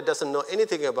this motor doesn't know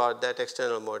anything about that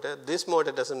external motor. This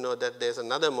motor doesn't know that there's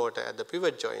another motor at the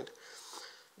pivot joint.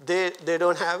 They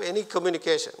don't have any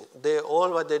communication.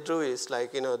 What they do is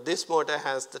this motor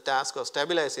has the task of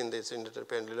stabilizing this inverted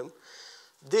pendulum.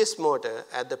 This motor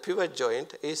at the pivot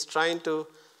joint is trying to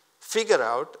figure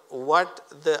out what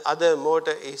the other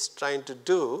motor is trying to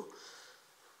do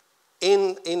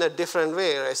in a different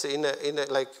way, right? So in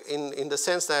the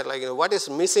sense that what is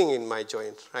missing in my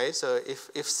joint, right? So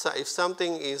if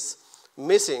something is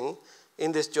missing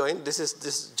in this joint.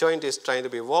 This joint is trying to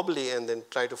be wobbly and then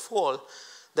try to fall.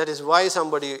 That is why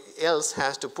somebody else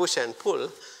has to push and pull.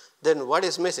 Then what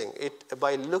is missing?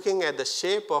 By looking at the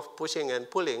shape of pushing and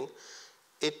pulling,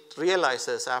 it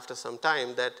realizes after some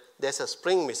time that there's a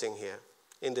spring missing here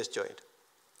in this joint,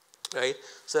 right?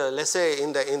 So let's say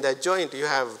in that joint you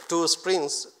have two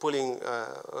springs pulling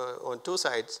on two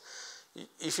sides.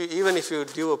 Even if you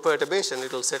do a perturbation,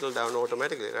 it will settle down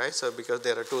automatically, right? So because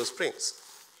there are two springs,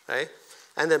 right?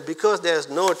 And then because there's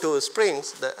no two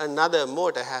springs, another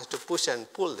motor has to push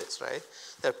and pull this, right?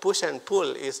 That push and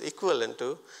pull is equivalent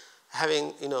to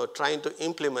having, trying to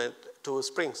implement two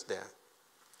springs there.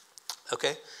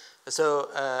 Okay,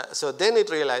 so then it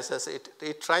realizes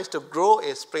it tries to grow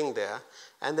a spring there,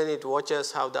 and then it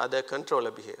watches how the other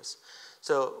controller behaves.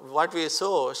 So what she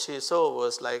saw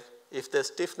was like, if the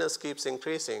stiffness keeps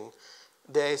increasing,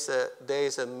 there is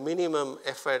a minimum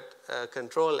effort,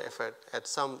 control effort at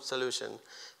some solution,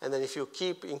 and then if you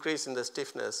keep increasing the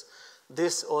stiffness,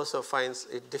 this also finds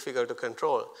it difficult to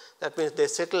control. That means they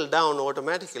settle down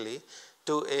automatically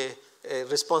to a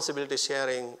responsibility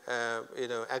sharing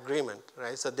agreement,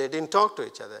 right? So they didn't talk to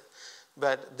each other,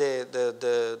 but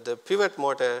the pivot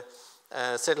motor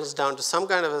settles down to some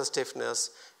kind of a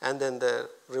stiffness, and then the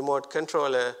remote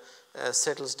controller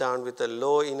settles down with a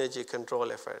low energy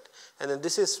control effort. And then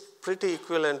this is pretty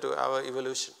equivalent to our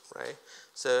evolution, right?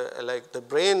 So like the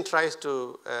brain tries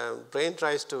to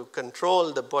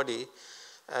control the body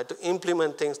to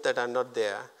implement things that are not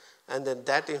there, and then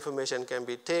that information can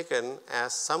be taken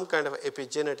as some kind of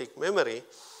epigenetic memory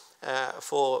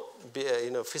for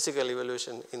physical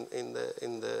evolution in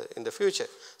the future.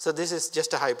 So this is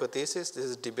just a hypothesis. This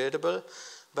is debatable,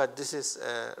 but this is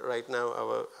right now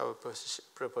our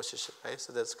proposition, right?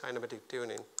 So that's kinematic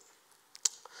tuning.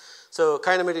 So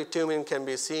kinematic tuning can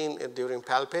be seen during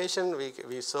palpation. We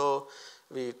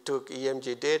took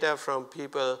EMG data from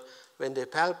people when they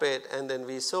palpate, and then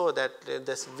we saw that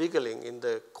there's wiggling in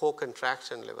the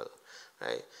co-contraction level,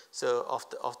 right? So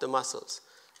of the muscles,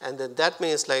 and then that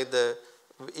means like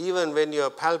even when you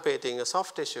are palpating a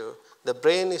soft tissue, the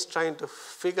brain is trying to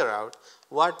figure out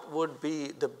what would be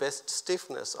the best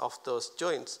stiffness of those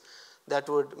joints that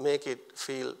would make it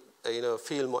feel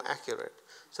more accurate.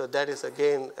 So that is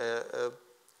again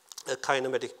a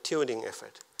kinematic tuning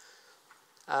effort.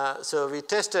 So we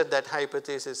tested that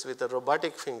hypothesis with a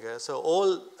robotic finger. So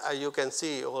all you can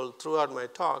see all throughout my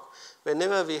talk,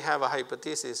 whenever we have a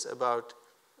hypothesis about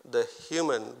the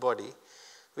human body,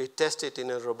 we test it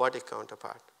in a robotic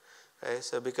counterpart. Right?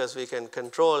 So because we can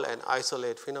control and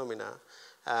isolate phenomena,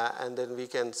 and then we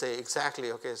can say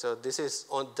exactly, okay, so this is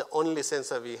the only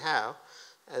sensor we have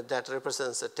that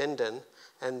represents a tendon,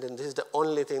 and then this is the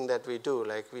only thing that we do,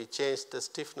 like we change the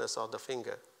stiffness of the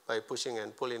finger by pushing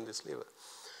and pulling this lever.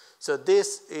 So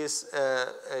this is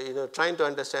trying to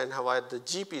understand how the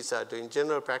GPs are doing,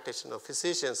 general practitioners,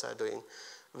 physicians are doing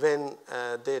when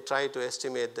they try to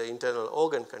estimate the internal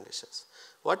organ conditions.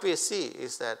 What we see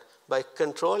is that by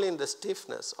controlling the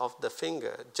stiffness of the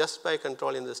finger, just by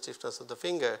controlling the stiffness of the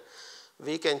finger,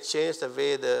 we can change the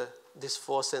way this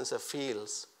force sensor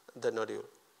feels the nodule,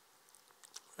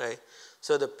 right?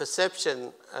 So the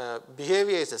perception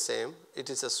behavior is the same. It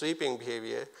is a sweeping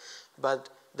behavior, but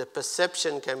the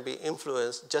perception can be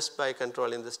influenced just by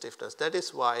controlling the stiffness. That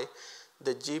is why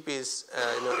the GPs,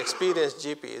 experienced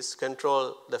GPs,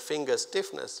 control the finger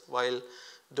stiffness while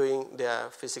doing their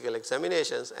physical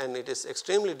examinations, and it is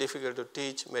extremely difficult to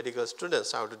teach medical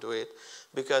students how to do it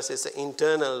because it's an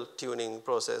internal tuning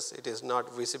process. It is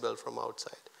not visible from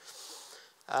outside.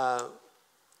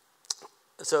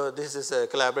 So this is a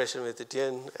collaboration with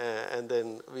Etienne, and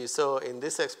then we saw in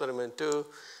this experiment too.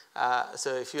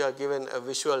 So if you are given a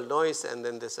visual noise and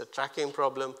then there's a tracking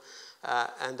problem,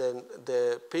 and then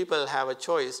the people have a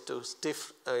choice to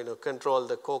control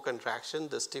the co-contraction,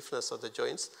 the stiffness of the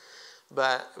joints.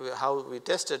 But how we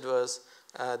tested was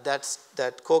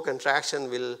that co-contraction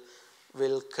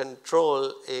will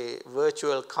control a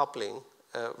virtual coupling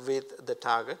with the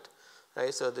target,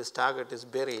 right? So this target is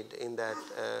buried in that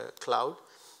cloud,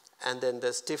 and then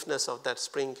the stiffness of that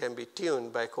spring can be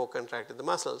tuned by co-contracting the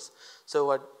muscles. So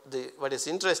what is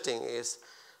interesting is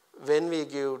when we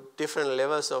give different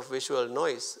levels of visual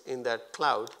noise in that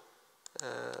cloud,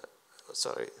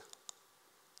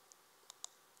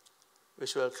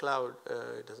 visual cloud,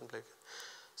 it doesn't play.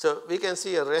 So we can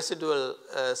see a residual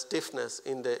stiffness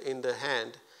in the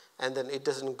hand, and then it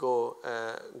doesn't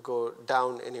go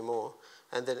down anymore.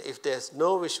 And then if there's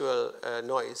no visual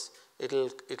noise,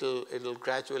 it'll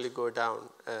gradually go down,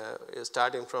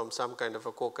 starting from some kind of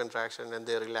a co-contraction, and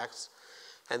they relax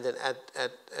And then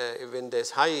when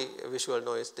there's high visual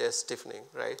noise, there's stiffening,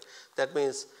 right? That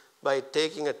means by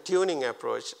taking a tuning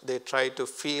approach, they try to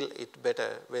feel it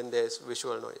better when there's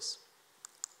visual noise.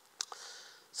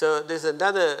 So there's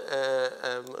another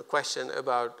question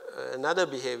about another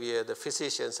behavior the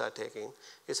physicians are taking.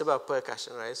 It's about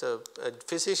percussion, right? So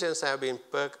physicians have been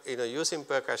using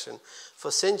percussion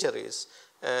for centuries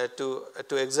to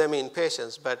examine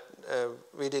patients, but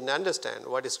we didn't understand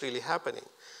what is really happening,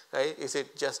 right? Is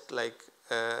it just like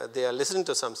they are listening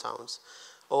to some sounds,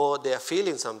 or they are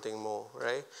feeling something more,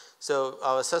 right? So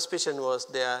our suspicion was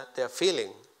they are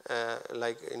feeling,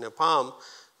 like in a palm.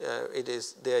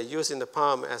 They are using the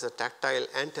palm as a tactile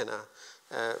antenna.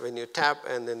 When you tap,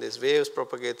 and then these waves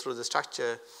propagate through the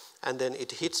structure, and then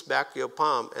it hits back your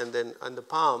palm, and then on the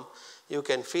palm you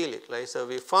can feel it, right? So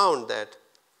we found that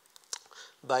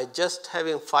by just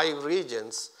having 5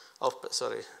 regions of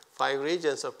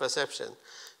perception,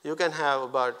 you can have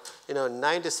about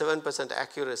 97%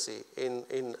 accuracy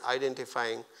in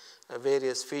identifying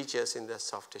various features in the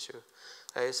soft tissue.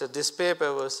 Right, so this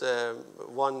paper was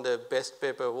won the best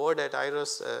paper award at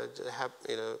IROS.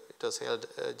 It was held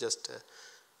just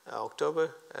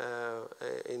October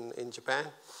in Japan.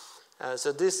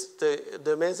 So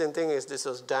the amazing thing is this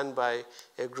was done by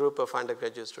a group of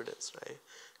undergraduate students, right?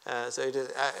 So it is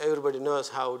everybody knows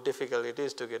how difficult it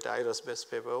is to get IROS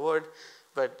best paper award,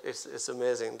 but it's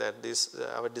amazing that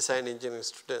our design engineering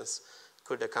students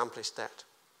could accomplish that.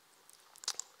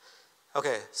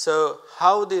 Okay, so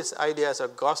how these ideas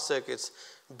of Gauss circuits,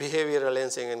 behavioral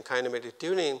lensing, and kinematic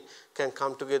tuning can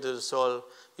come together to solve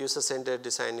user-centered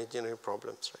design engineering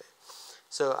problems, right?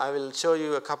 So I will show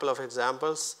you a couple of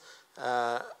examples.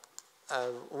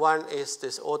 One is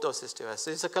this orthosis device.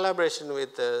 It's a collaboration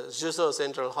with the Zhuzhou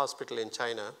Central Hospital in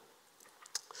China.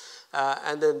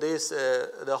 And then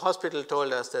the hospital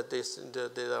told us that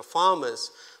there are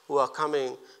farmers who are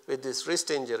coming with these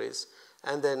wrist injuries.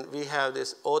 And then we have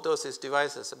these orthosis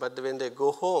devices, but when they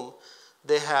go home,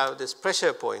 they have these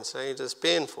pressure points, right? It is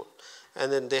painful.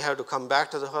 And then they have to come back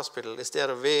to the hospital. Is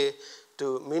there a way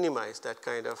to minimize that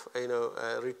kind of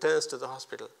returns to the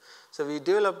hospital? So we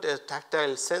developed a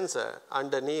tactile sensor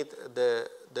underneath the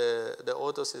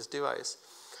orthosis device,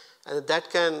 and that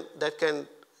can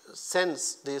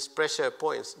sense these pressure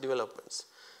points developments.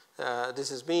 This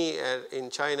is me in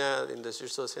China in the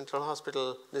Zhuzhou Central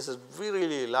Hospital. This is a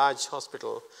really large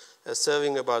hospital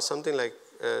serving about something like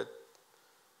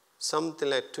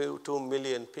 2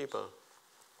 million people.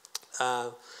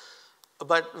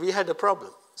 But we had a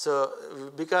problem. So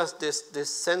because this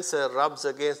sensor rubs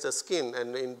against the skin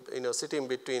and sitting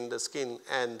between the skin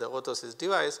and the orthosis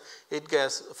device, it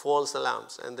gets false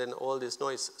alarms and then all these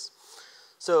noises.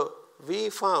 So we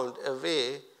found a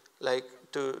way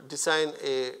to design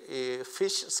a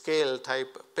fish scale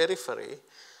type periphery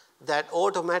that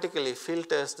automatically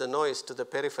filters the noise to the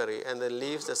periphery and then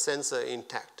leaves the sensor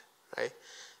intact, right?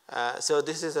 So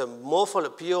this is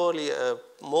purely a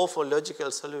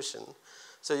morphological solution.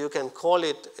 So you can call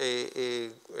it a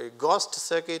ghost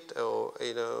circuit, or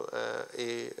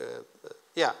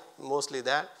mostly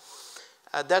that.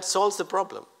 That solves the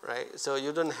problem, right? So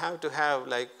you don't have to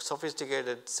have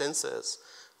sophisticated sensors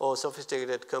or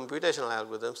sophisticated computational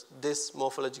algorithms. This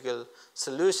morphological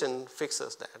solution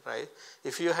fixes that, right?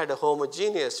 If you had a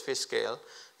homogeneous fish scale,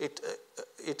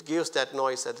 it gives that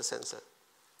noise at the sensor.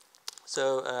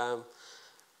 So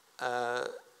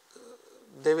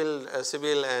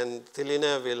Sibyl and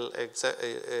Thelina will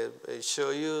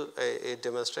show you a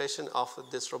demonstration of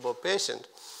this robot patient.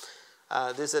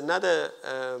 There's another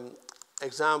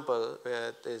example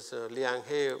where there's Liang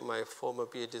He, my former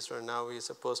PhD student, now he's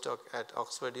a postdoc at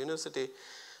Oxford University.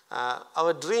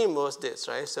 Our dream was this,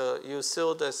 right? So you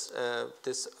saw this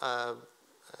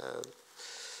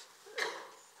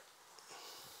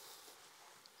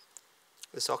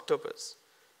octopus.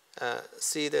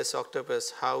 See this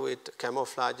octopus, how it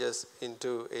camouflages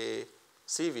into a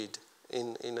seaweed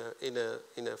in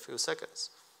a few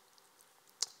seconds,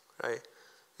 right?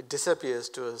 It disappears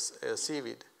to a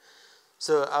seaweed.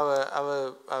 So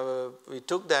we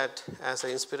took that as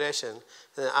an inspiration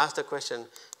and asked the question: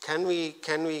 Can we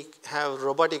have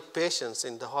robotic patients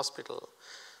in the hospital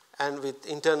and with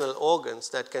internal organs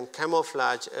that can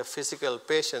camouflage a physical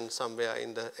patient somewhere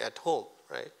at home,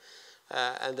 right?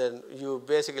 And then you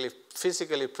basically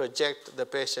physically project the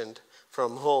patient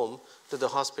from home to the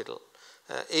hospital.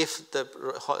 If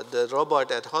the robot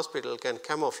at hospital can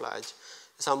camouflage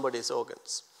somebody's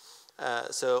organs.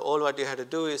 So all what you have to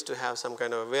do is to have some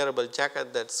kind of a wearable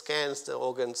jacket that scans the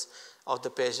organs of the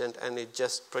patient, and it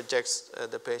just projects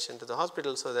the patient to the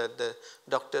hospital so that the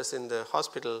doctors in the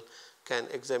hospital can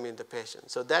examine the patient.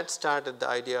 So that started the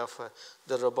idea of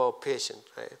the robot patient,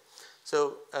 right?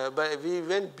 So, but we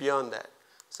went beyond that.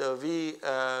 So we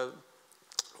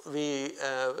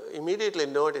immediately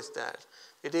noticed that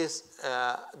it is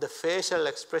the facial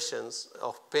expressions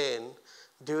of pain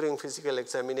during physical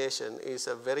examination is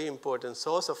a very important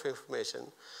source of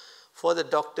information for the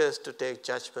doctors to take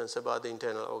judgments about the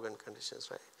internal organ conditions,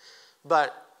 right?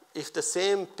 But if the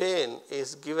same pain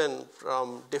is given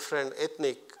from different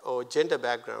ethnic or gender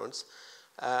backgrounds,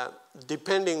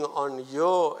 depending on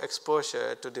your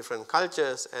exposure to different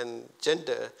cultures and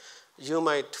gender, you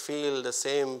might feel the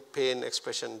same pain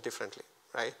expression differently,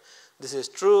 right? This is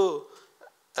true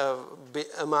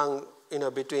among,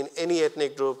 between any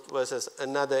ethnic group versus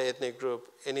another ethnic group,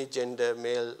 any gender,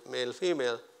 male,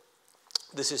 female.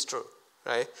 This is true,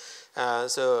 right?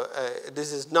 So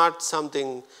this is not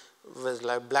something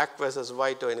like black versus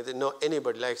white or anything. No,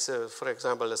 anybody. Like, so for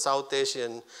example, a South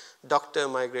Asian doctor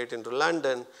migrating to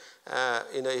London,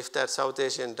 if that South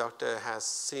Asian doctor has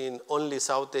seen only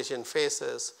South Asian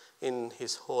faces in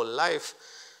his whole life,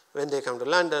 when they come to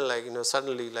London, like,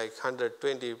 suddenly like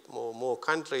 120 more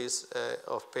countries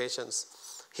of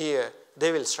patients here,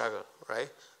 they will struggle, right?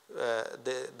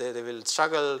 They will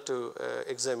struggle to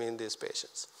examine these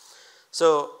patients.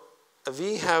 So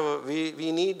we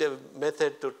need a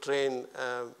method to train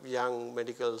young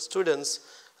medical students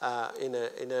in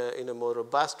a more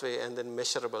robust way and then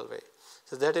measurable way.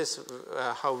 So that is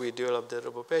how we develop the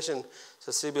robot patient.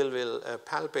 So Sybil will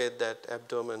palpate that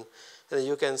abdomen, and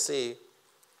you can see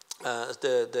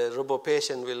the robot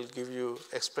patient will give you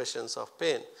expressions of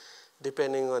pain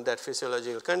depending on that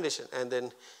physiological condition. And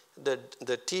then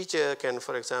the teacher can,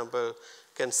 for example,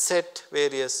 can set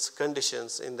various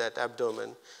conditions in that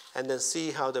abdomen and then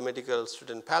see how the medical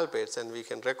student palpates, and we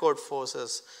can record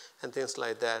forces and things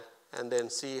like that and then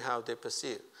see how they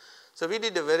perceive. So we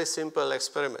did a very simple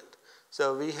experiment.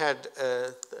 So we had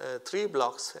 3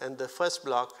 blocks, and the first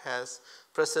block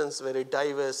presents very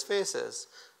diverse faces,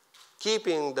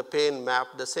 keeping the pain map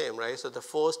the same, right? So the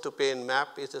force to pain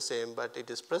map is the same, but it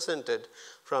is presented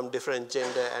from different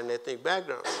gender and ethnic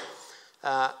backgrounds.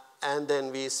 And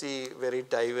then we see very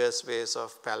diverse ways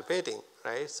of palpating,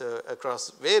 right? So across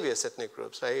various ethnic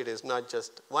groups, right? It is not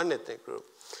just one ethnic group.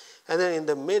 And then in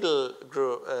the middle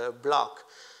group, block,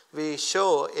 we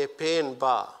show a pain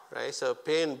bar, right? So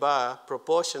pain bar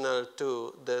proportional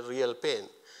to the real pain.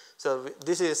 So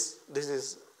this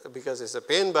is because it's a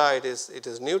pain bar, it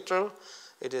is neutral,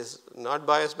 it is not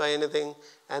biased by anything,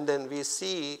 and then we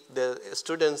see the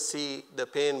students see the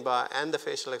pain bar and the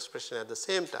facial expression at the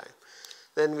same time.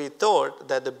 Then we thought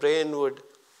that the brain would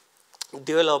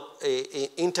develop a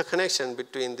interconnection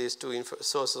between these two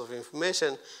sources of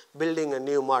information, building a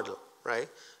new model, right?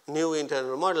 New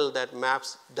internal model that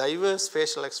maps diverse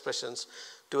facial expressions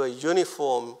to a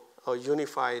uniform or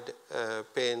unified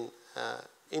pain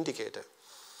indicator.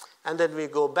 And then we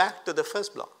go back to the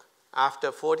first block.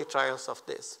 After 40 trials of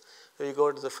this, we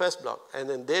go to the first block, and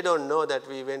then they don't know that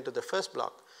we went to the first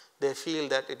block. They feel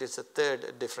that it is a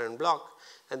third different block,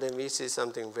 and then we see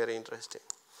something very interesting.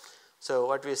 So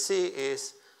what we see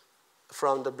is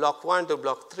from the block 1 to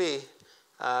block 3,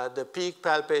 the peak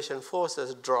palpation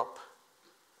forces drop,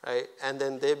 right? And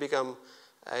then they become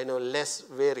less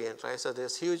variant, right? So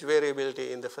there's huge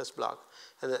variability in the first block.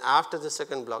 And then after the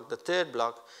second block, the third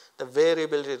block, the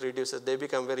variability reduces. They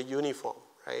become very uniform,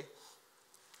 right?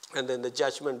 And then the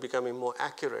judgment becoming more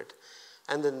accurate.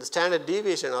 And then the standard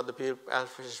deviation of the peak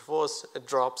palpation force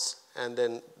drops and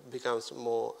then becomes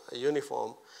more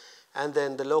uniform. And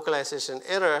then the localization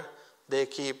error, they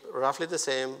keep roughly the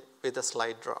same with a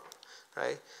slight drop,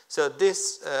 right? So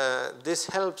this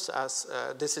helps us.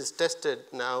 This is tested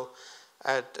now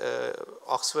at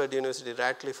Oxford University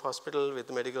Radcliffe Hospital with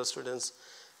medical students,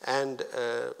 and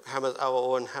our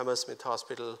own Hammersmith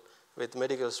Hospital with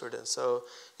medical students. So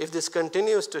if this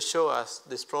continues to show us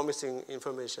this promising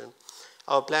information,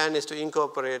 our plan is to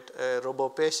incorporate a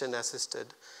robot patient assisted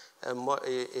a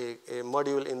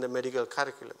module in the medical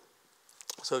curriculum.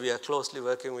 So we are closely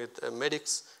working with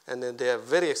medics, and then they are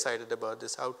very excited about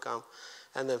this outcome.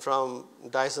 And then from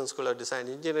Dyson School of Design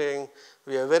Engineering,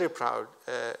 we are very proud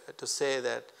to say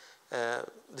that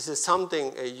this is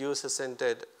something a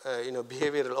user-centered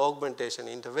behavioral augmentation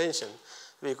intervention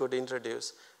we could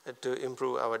introduce to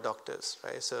improve our doctors,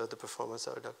 right? So the performance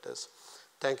of our doctors.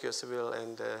 Thank you, Sybil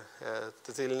and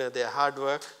Tilna, their hard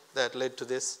work that led to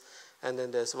this. And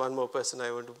then there's one more person I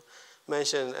want to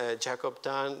mention, Jacob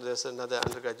Tan. There's another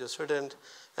undergraduate student.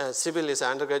 Sybil is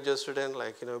an undergraduate student,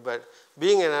 but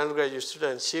being an undergraduate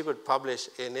student, she could publish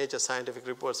a Nature Scientific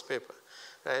Reports paper,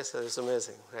 right? So it's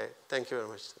amazing, right? Thank you very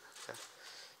much.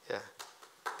 Yeah.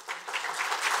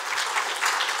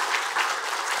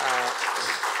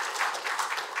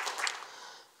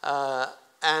 My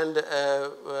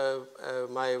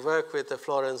work with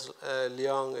Florence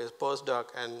Leong is postdoc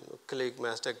and colleague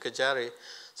Master Gajari.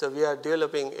 So we are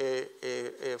developing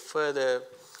a further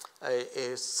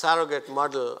a surrogate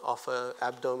model of an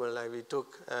abdomen. Like we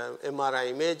took MRI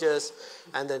images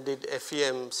and then did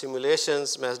FEM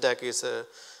simulations. Mazdak is a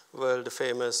world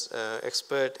famous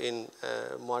expert in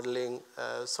modeling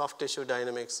soft tissue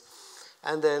dynamics.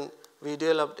 And then we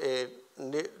developed a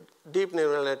deep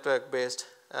neural network based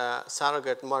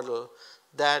surrogate model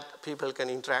that people can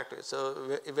interact with. So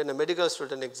when a medical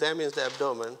student examines the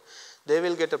abdomen, they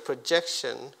will get a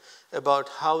projection about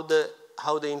how the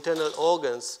internal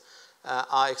organs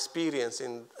are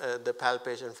experiencing the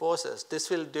palpation forces. This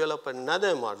will develop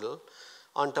another model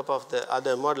on top of the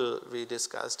other model we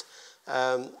discussed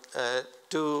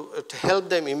to help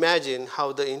them imagine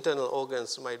how the internal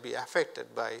organs might be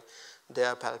affected by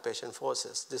their palpation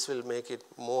forces. This will make it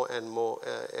more and more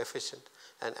efficient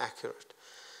and accurate.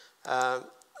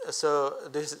 So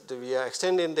we are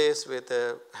extending this with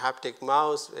a haptic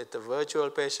mouse, with a virtual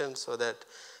patient, so that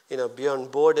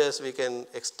beyond borders we can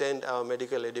extend our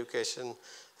medical education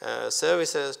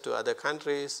services to other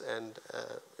countries and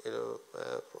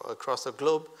across the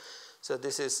globe. So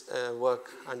this is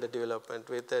work under development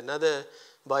with another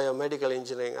biomedical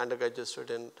engineering undergraduate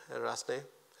student, Rasne.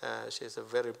 She is a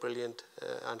very brilliant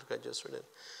undergraduate student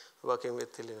working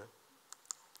with Tilina.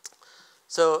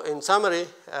 So in summary,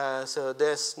 so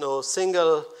there's no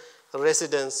single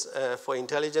residence for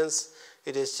intelligence.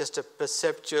 It is just a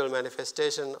perceptual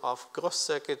manifestation of gross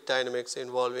circuit dynamics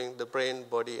involving the brain,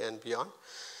 body, and beyond.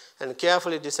 And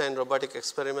carefully designed robotic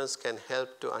experiments can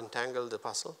help to untangle the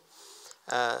puzzle.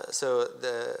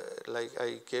 Like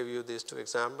I gave you these two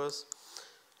examples.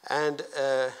 And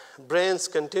brain's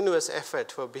continuous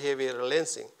effort for behavioral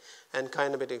lensing and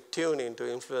kinematic tuning to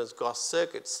influence gross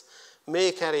circuits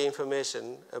may carry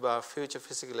information about future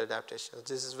physical adaptations.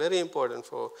 This is very important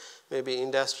for maybe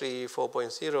industry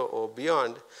 4.0 or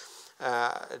beyond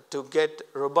to get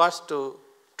robots to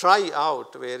try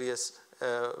out various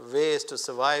ways to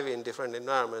survive in different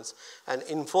environments and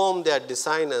inform their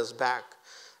designers back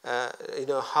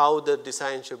how the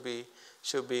design should be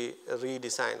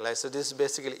redesigned. Like, so this is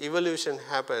basically evolution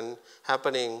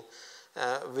happening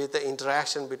with the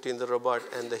interaction between the robot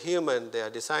and the human,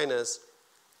 their designers,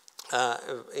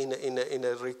 in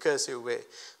a recursive way.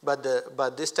 But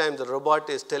this time the robot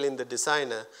is telling the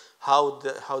designer how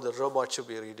the robot should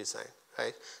be redesigned,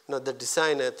 right? Not the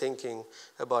designer thinking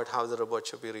about how the robot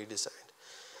should be redesigned.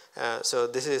 So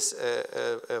this is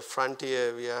a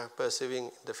frontier we are pursuing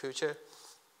in the future.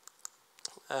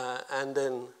 And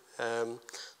then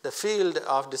the field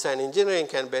of design engineering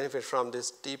can benefit from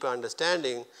this deeper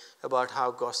understanding about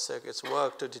how gross circuits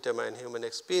work to determine human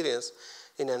experience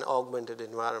in an augmented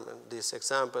environment. These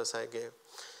examples I gave.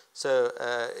 So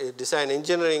design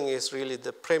engineering is really,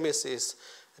 the premise is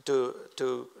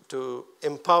to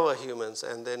empower humans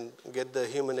and then get the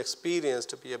human experience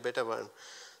to be a better one.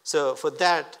 So for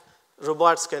that,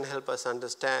 robots can help us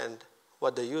understand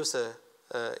what the user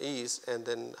is and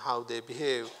then how they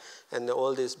behave, and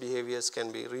all these behaviors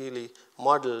can be really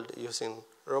modeled using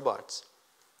robots.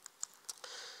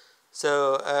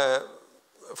 So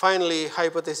finally,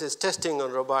 hypothesis testing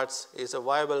on robots is a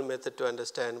viable method to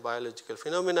understand biological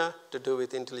phenomena to do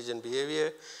with intelligent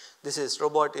behavior. This is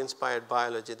robot-inspired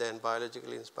biology, then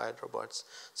biologically inspired robots.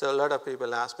 So a lot of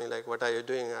people ask me, like, what are you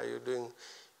doing? Are you doing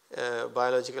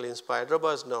biologically inspired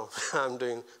robots? No, I'm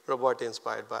doing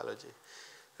robot-inspired biology.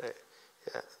 Right.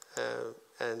 Yeah.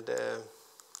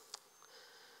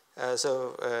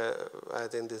 I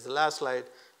think this is the last slide.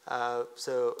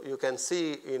 So you can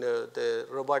see, the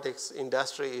robotics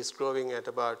industry is growing at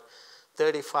about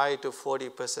 35 to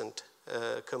 40%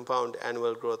 compound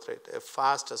annual growth rate, a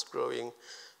fastest growing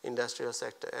industrial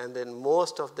sector. And then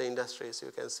most of the industries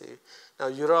you can see. Now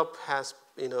Europe has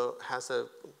a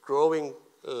growing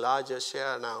larger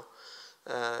share now.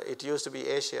 It used to be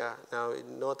Asia. Now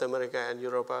North America and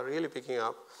Europe are really picking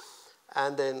up.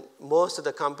 And then most of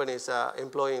the companies are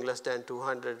employing less than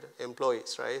 200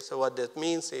 employees, right? So what that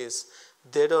means is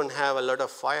they don't have a lot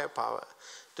of firepower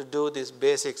to do this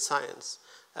basic science,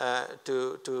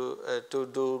 to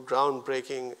do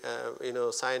groundbreaking,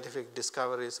 scientific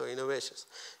discoveries or innovations.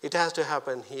 It has to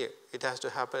happen here. It has to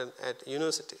happen at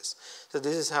universities. So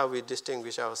this is how we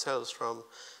distinguish ourselves from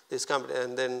this company.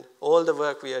 And then all the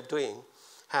work we are doing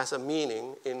has a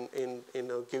meaning in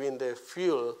giving the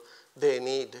fuel they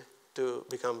need to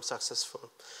become successful.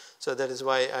 So that is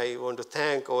why I want to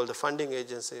thank all the funding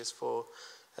agencies for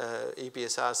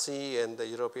EPSRC and the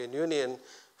European Union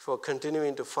for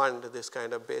continuing to fund this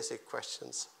kind of basic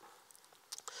questions.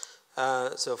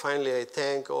 So finally, I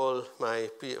thank all my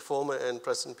former and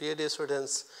present PhD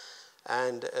students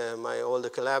and all the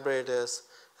collaborators.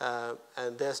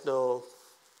 And there's no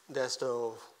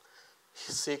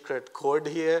secret code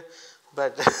here,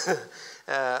 but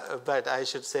but I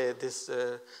should say this: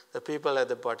 the people at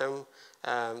the bottom,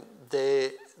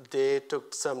 they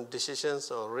took some decisions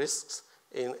or risks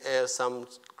in some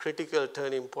critical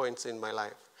turning points in my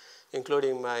life,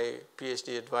 including my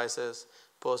PhD advisors,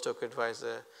 postdoc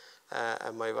advisor,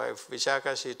 and my wife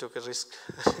Vishaka. She took a risk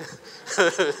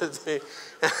with me,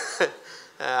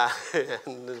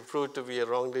 and it proved to be a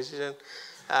wrong decision.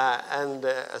 And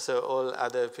so all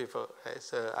other people, right?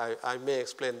 So I may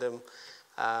explain them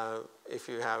if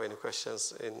you have any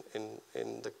questions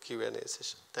in the Q&A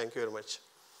session. Thank you very much.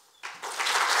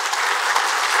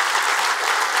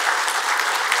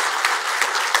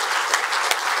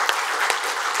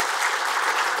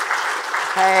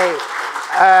 Hey,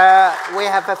 we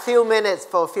have a few minutes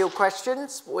for a few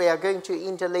questions. We are going to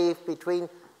interleave between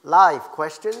live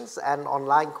questions and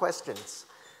online questions.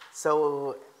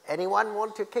 So anyone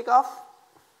want to kick off?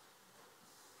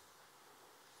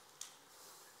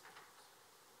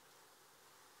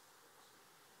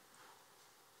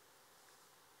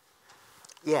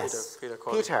 Yes, Peter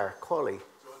Corley.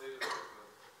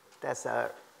 There's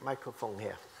a microphone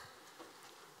here.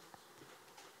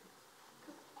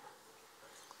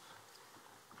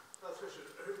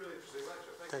 Really interesting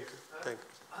lecture. Thank you. Thank you.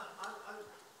 I'm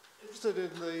interested in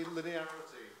the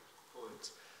linearity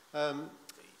point.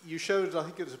 You showed, I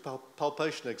think it was a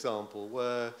palpation example,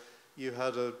 where you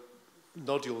had a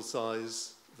nodule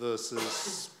size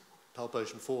versus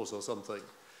palpation force or something,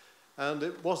 and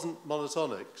it wasn't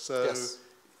monotonic. So yes.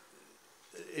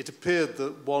 It appeared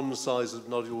that one size of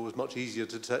nodule was much easier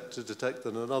to detect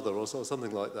than another, or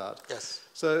something like that. Yes.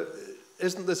 So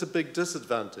isn't this a big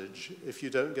disadvantage if you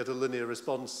don't get a linear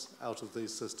response out of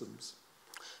these systems?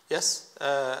 Yes.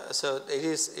 So it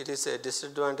is a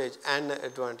disadvantage and an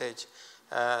advantage.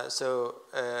 How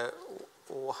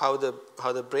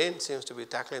the brain seems to be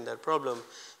tackling that problem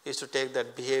is to take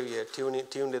that behavior, tune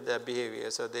with that behavior.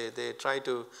 So they try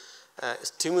to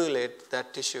stimulate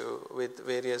that tissue with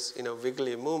various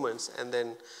wiggly movements, and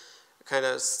then kind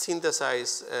of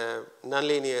synthesize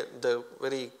nonlinear, the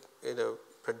very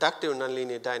productive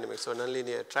nonlinear dynamics or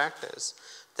nonlinear attractors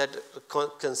that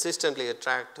consistently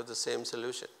attract to the same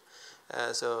solution.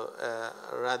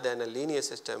 Rather than a linear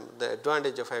system, the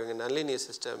advantage of having a nonlinear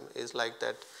system is like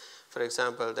that. For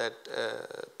example, that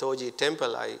Toji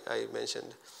temple I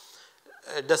mentioned.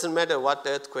 It doesn't matter what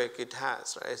earthquake it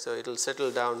has, right? So it will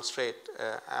settle down straight,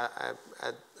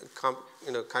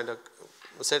 kind of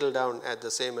settle down at the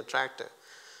same attractor.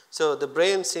 So the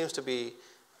brain seems to be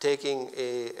taking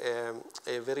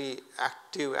a very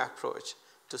active approach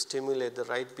to stimulate the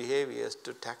right behaviors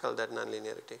to tackle that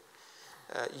nonlinearity.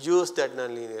 Use that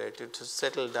nonlinearity to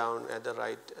settle down at the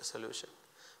right solution.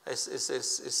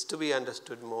 It's to be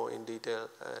understood more in detail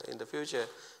in the future.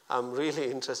 I'm really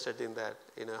interested in that,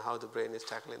 how the brain is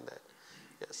tackling that.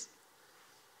 Yes.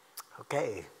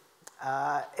 Okay.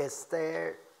 Is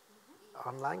there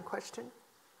online question?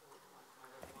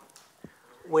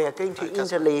 We are going to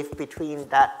interleave between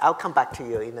that. I'll come back to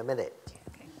you in a minute.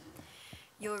 Okay.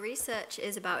 Your research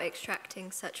is about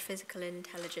extracting such physical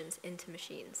intelligence into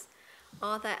machines.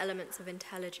 Are there elements of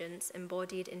intelligence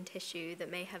embodied in tissue that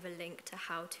may have a link to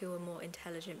how two or more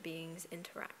intelligent beings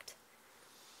interact?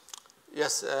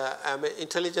 Yes,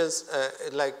 intelligence,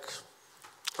 the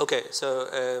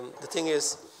thing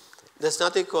is, there's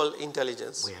nothing called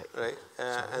intelligence, right?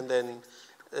 And then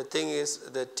the thing is,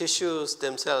 the tissues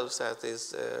themselves, as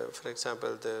is, for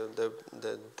example,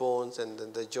 the bones and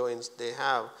the joints, they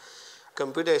have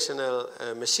computational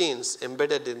machines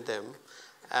embedded in them.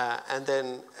 And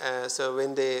then, so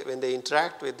when they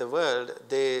interact with the world,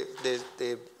 they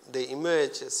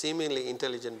emerge seemingly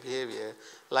intelligent behavior,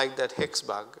 like that hex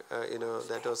bug,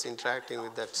 that was interacting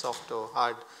with that soft or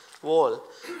hard wall.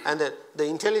 And the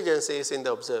intelligence is in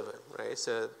the observer, right?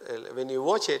 So when you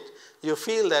watch it, you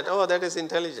feel that, oh, that is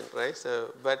intelligent, right?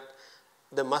 So, but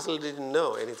the muscle didn't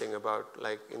know anything about,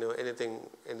 anything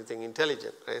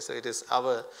intelligent, right? So it is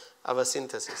our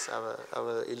synthesis,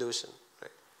 our illusion,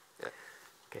 right? Yeah.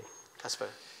 Okay. Kasper.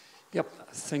 Yep,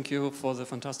 thank you for the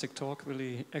fantastic talk,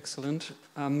 really excellent.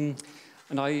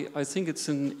 And I think it's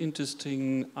an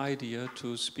interesting idea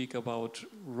to speak about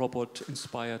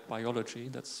robot-inspired biology.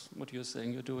 That's what you're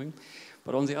saying you're doing.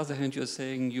 But on the other hand, you're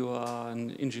saying you are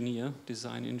an engineer,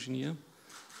 design engineer.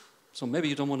 So maybe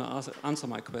you don't want to answer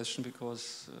my question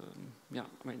because,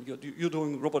 you're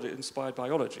doing robot-inspired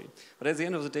biology. But at the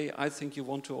end of the day, I think you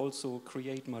want to also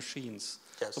create machines.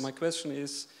 Yes. So my question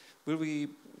is, will we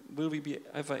will we be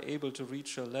ever able to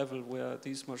reach a level where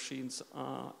these machines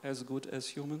are as good as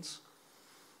humans?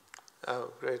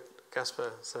 Oh, great,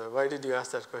 Casper. So why did you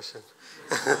ask that question?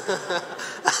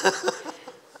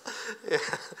 Yeah,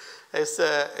 it's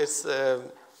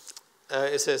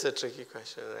a tricky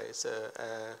question, right? So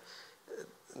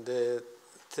the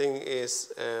thing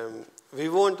is, we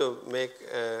want to make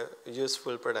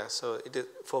useful products. So it is,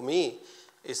 for me,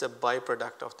 it's a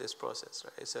byproduct of this process,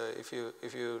 right? So if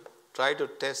you try to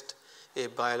test a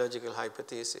biological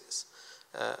hypothesis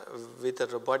with a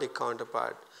robotic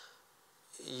counterpart,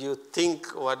 you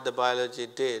think what the biology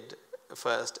did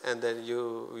first, and then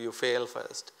you fail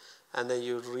first, and then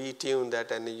you retune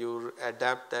that and you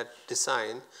adapt that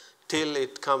design till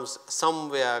it comes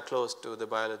somewhere close to the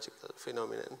biological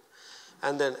phenomenon.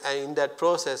 And then in that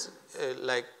process,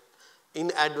 like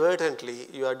inadvertently,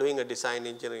 you are doing a design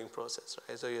engineering process,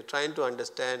 right? So you're trying to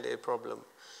understand a problem,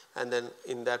 and then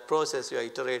in that process, you are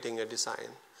iterating a design.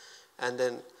 And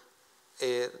then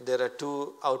there are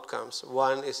two outcomes.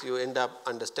 One is you end up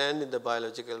understanding the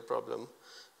biological problem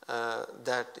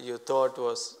that you thought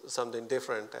was something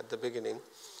different at the beginning.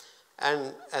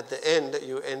 And at the end,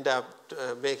 you end up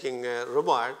making a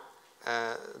robot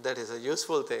that is a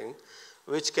useful thing,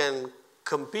 which can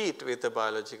compete with the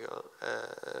biological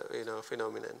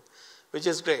phenomenon, which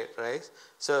is great, right?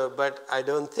 So, but I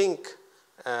don't think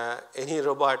any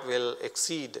robot will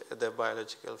exceed the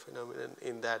biological phenomenon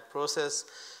in that process.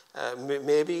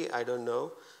 Maybe, I don't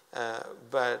know,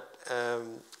 but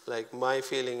like my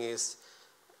feeling is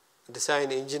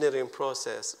design engineering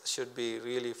process should be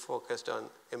really focused on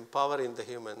empowering the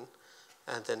human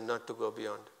and then not to go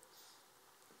beyond.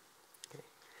 Okay.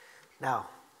 Now,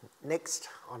 next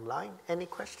online, any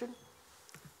question?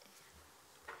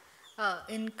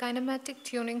 In kinematic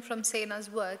tuning from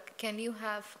Sena's work, can you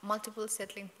have multiple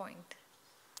settling points?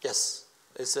 Yes,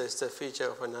 it's a feature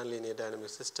of a nonlinear dynamic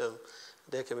system.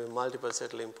 There can be multiple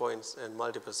settling points and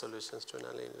multiple solutions to a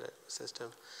nonlinear dynamic system.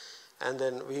 And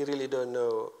then we really don't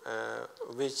know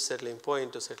which settling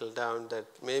point to settle down. That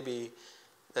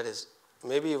is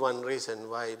maybe one reason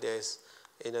why there's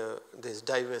this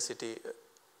diversity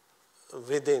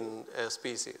within a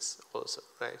species also,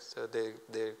 right? So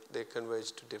they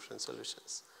converge to different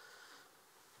solutions.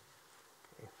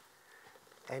 Okay.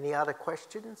 Any other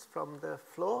questions from the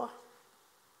floor?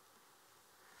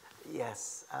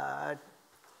 Yes,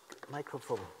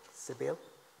 microphone, Sibyl.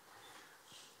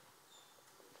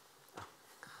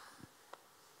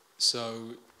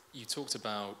 So you talked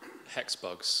about hex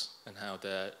bugs and how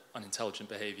their unintelligent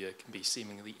behavior can be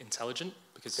seemingly intelligent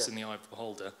because it's in the eye of the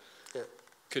beholder. Yeah.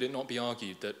 Could it not be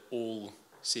argued that all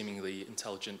seemingly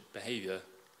intelligent behavior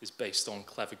is based on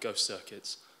clever ghost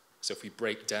circuits? So if we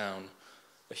break down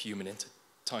a human into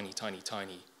tiny, tiny,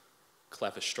 tiny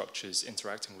clever structures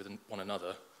interacting with one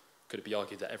another, could it be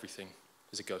argued that everything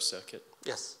is a ghost circuit?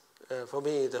 Yes. For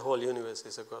me, the whole universe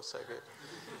is a ghost circuit.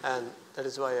 And that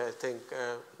is why I think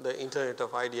the Internet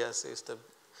of Ideas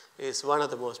is one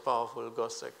of the most powerful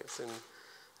ghost circuits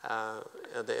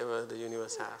the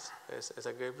universe has. Is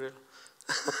that Gabriel?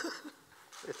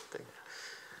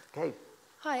 Okay.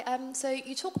 Hi. So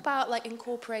you talk about like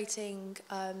incorporating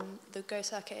the ghost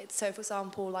circuits. So, for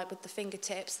example, like with the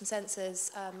fingertips and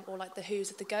sensors, or like the hooves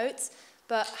of the goats.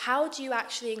 But how do you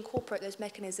actually incorporate those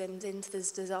mechanisms into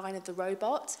this design of the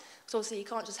robot? Because obviously you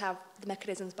can't just have the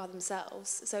mechanisms by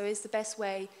themselves. So is the best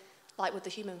way, like with the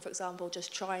human, for example,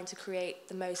 just trying to create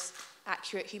the most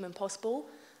accurate human possible?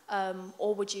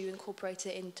 Or would you incorporate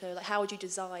it into, like, how would you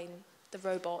design the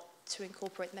robot to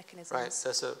incorporate mechanisms? Right,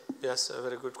 that's a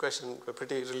very good question,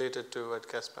 pretty related to what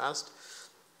Casper asked.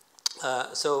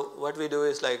 So what we do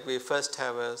is, like, we first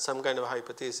have some kind of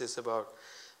hypothesis about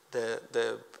the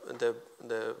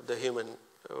human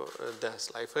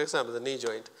does. Like, for example, the knee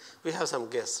joint, we have some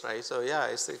guess, right? So yeah,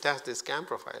 it has this cam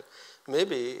profile.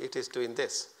 Maybe it is doing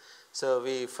this. So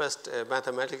we first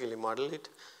mathematically model it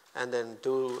and then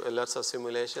do lots of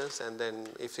simulations, and then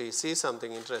if we see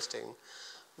something interesting,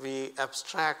 we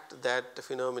abstract that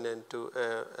phenomenon to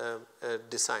a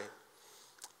design.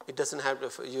 It doesn't have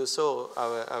to, you saw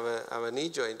our knee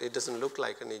joint, it doesn't look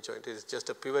like a knee joint, it is just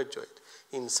a pivot joint.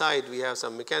 Inside we have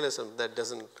some mechanism that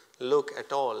doesn't look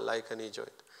at all like a knee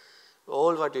joint.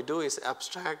 All what we do is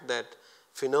abstract that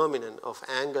phenomenon of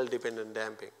angle dependent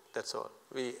damping, that's all.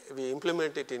 We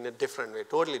implement it in a different way,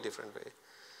 totally different way.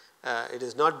 It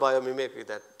is not biomimicry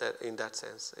in that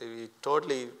sense. We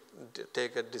totally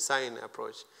take a design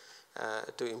approach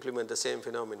to implement the same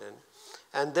phenomenon.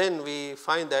 And then we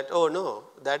find that, oh no,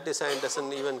 that design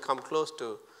doesn't even come close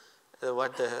to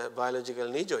what the biological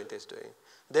knee joint is doing.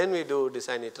 Then we do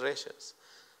design iterations.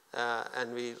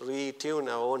 and we retune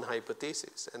our own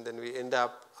hypothesis, and then we end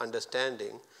up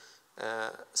understanding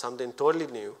something totally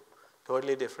new,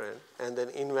 totally different, and then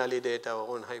invalidate our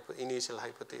own initial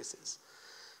hypothesis.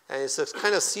 And it's a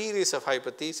kind of series of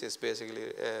hypotheses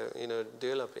basically,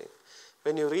 developing.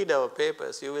 When you read our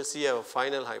papers, you will see our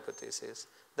final hypothesis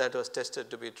that was tested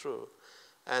to be true.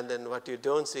 And then what you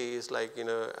don't see is like,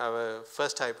 our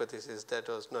first hypothesis that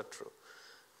was not true.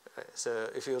 Right? So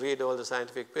if you read all the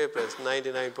scientific papers,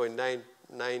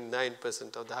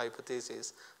 99.999% of the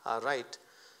hypotheses are right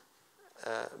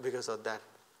because of that.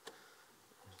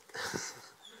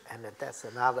 And that's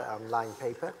another online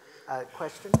paper.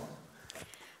 Question?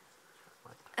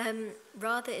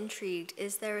 Rather intrigued,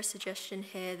 is there a suggestion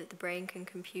here that the brain can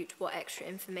compute what extra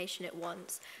information it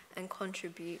wants and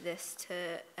contribute this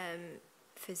to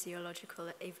physiological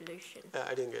evolution?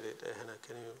 I didn't get it, Hannah.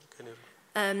 Can you?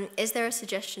 Is there a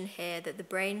suggestion here that the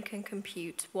brain can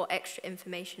compute what extra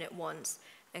information it wants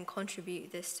and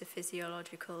contribute this to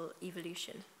physiological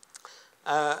evolution?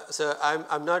 So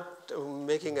I'm not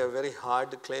making a very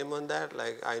hard claim on that.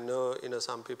 Like I know,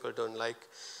 some people don't like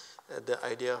the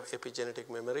idea of epigenetic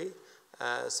memory.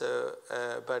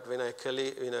 But when I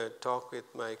talk with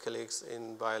my colleagues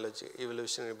in biology,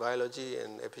 evolutionary biology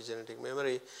and epigenetic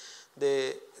memory,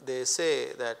 they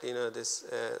say that this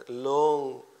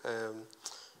long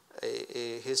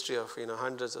a history of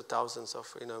hundreds of thousands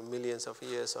of millions of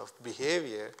years of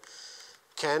behavior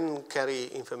can carry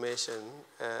information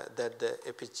that the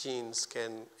epigenes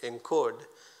can encode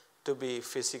to be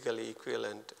physically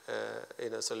equivalent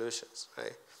solutions,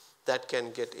 right? That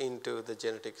can get into the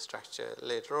genetic structure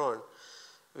later on.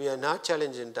 We are not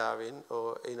challenging Darwin,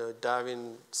 or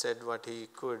Darwin said what he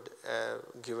could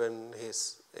given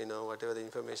his whatever the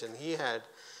information he had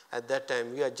at that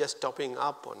time. We are just topping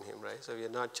up on him, right? So we are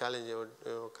not challenging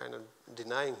or kind of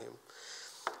denying him.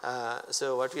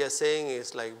 So what we are saying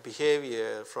is like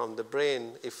behavior from the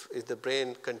brain. If the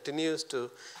brain continues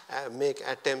to make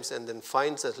attempts and then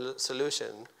finds a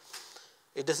solution,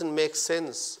 it doesn't make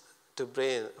sense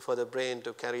for the brain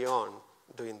to carry on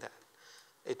doing that.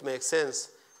 It makes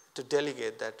sense to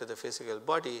delegate that to the physical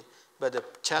body, but the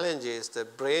challenge is the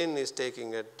brain is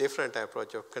taking a different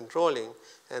approach of controlling,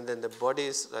 and then the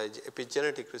body's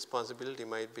epigenetic responsibility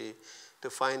might be to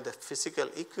find the physical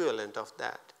equivalent of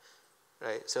that,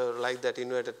 right? So like that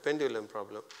inverted pendulum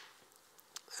problem.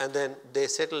 And then they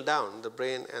settle down, the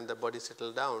brain and the body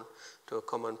settle down to a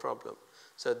common problem.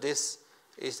 So this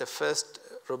is the first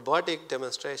robotic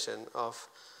demonstration of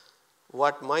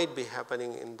what might be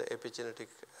happening in the epigenetic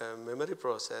memory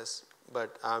process,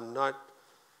 but I'm not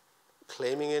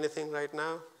claiming anything right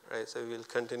now, right? So we'll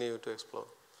continue to explore.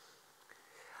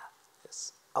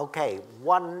 Yes. Okay,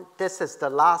 this is the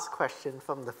last question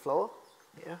from the floor.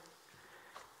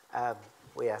 Yeah.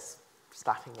 We are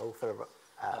starting over.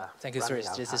 Thank you, sir.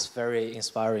 This is very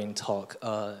inspiring talk.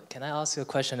 Can I ask you a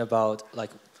question about,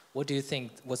 what do you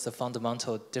think, what's the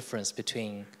fundamental difference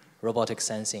between robotic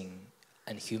sensing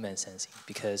and human sensing?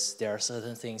 Because there are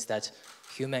certain things that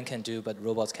human can do but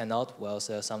robots cannot, while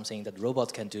there are something that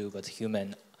robots can do but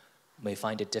human may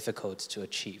find it difficult to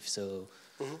achieve. So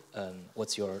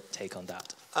what's your take on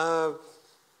that?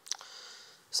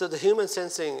 So the human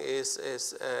sensing is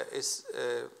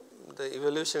the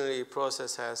evolutionary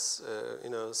process has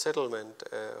settlement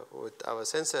with our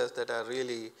sensors that are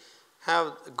really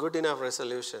have good enough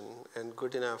resolution and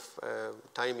good enough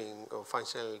timing or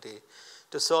functionality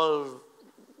to solve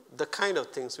the kind of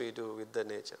things we do with the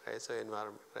nature, right? So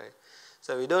environment, right?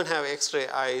 So we don't have X-ray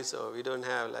eyes, or we don't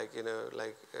have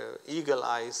eagle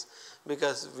eyes,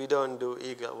 because we don't do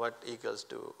what eagles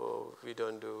do, or we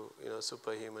don't do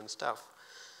superhuman stuff.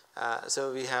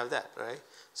 So we have that, right?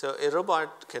 So a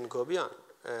robot can go beyond,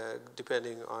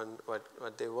 depending on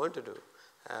what they want to do.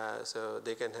 So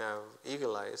they can have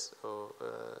eagle eyes, or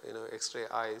X-ray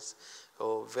eyes,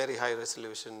 or very high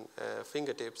resolution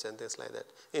fingertips and things like that.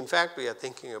 In fact, we are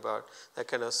thinking about that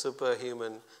kind of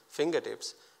superhuman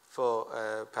fingertips for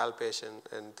palpation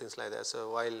and things like that.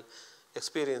 So while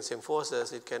experiencing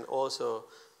forces, it can also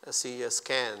see a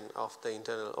scan of the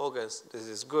internal organs. This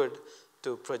is good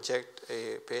to project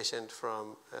a patient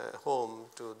from home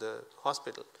to the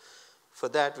hospital. For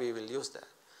that, we will use that.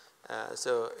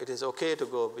 So it is okay to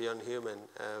go beyond human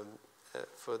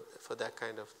for that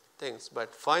kind of things.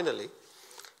 But finally,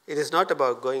 it is not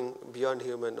about going beyond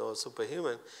human or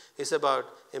superhuman. It's about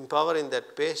empowering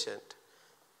that patient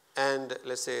and,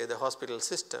 let's say, the hospital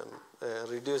system,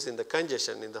 reducing the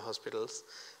congestion in the hospitals,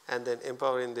 and then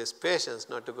empowering these patients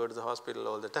not to go to the hospital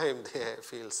all the time they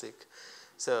feel sick.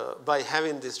 So by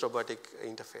having this robotic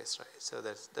interface, right? So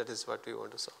that is what we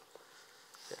want to solve.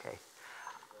 Okay.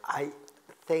 I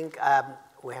think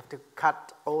we have to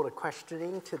cut all the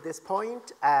questioning to this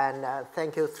point. And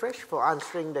thank you, Thrish, for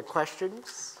answering the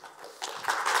questions.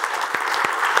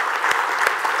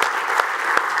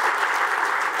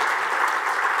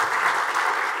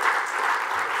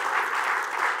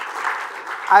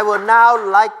 I would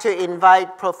now like to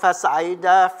invite Professor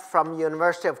Aida from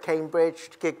University of Cambridge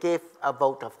to give a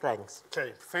vote of thanks.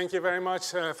 Okay, thank you very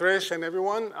much, Thrish and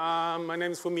everyone. My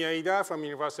name is Fumi Aida from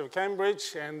University of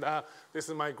Cambridge, and this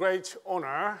is my great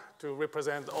honor to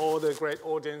represent all the great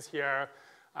audience here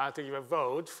to give a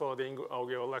vote for the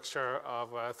inaugural lecture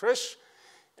of Thrish.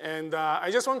 And I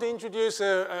just want to introduce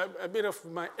a bit of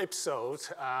my episode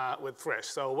with Thrish.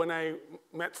 So when I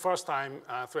met first time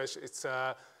Thrish,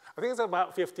 I think it's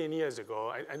about 15 years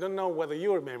ago. I don't know whether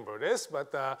you remember this,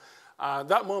 but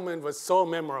that moment was so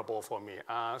memorable for me.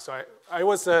 So I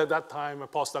was at that time a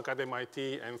postdoc at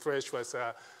MIT, and Thrish was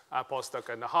a postdoc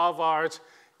at Harvard.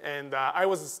 And I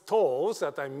was told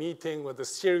that I'm meeting with a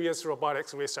serious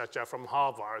robotics researcher from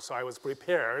Harvard. So I was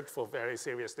prepared for very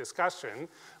serious discussion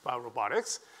about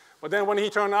robotics. But then when he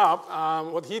turned up,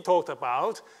 what he talked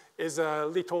about is a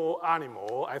little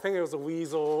animal. I think it was a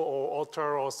weasel or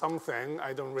otter or something.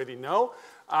 I don't really know.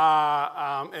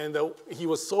 And he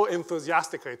was so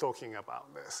enthusiastically talking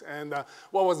about this. And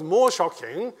what was more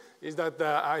shocking is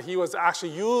that he was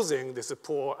actually using this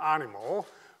poor animal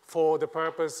for the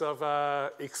purpose of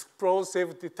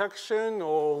explosive detection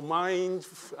or mine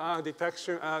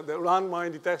detection, the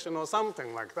landmine detection or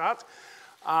something like that.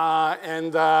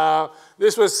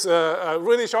 This was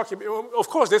really shocking. Of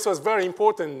course, this was very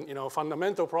important,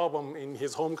 fundamental problem in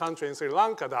his home country in Sri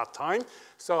Lanka at that time.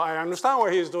 So I understand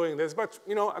why he's doing this, but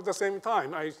at the same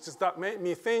time, that made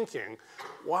me thinking,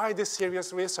 why this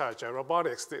serious researcher,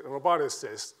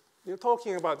 roboticist,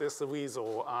 talking about this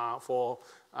weasel for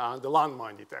the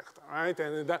landmine detector, right?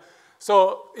 And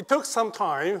so it took some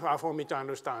time for me to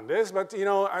understand this, but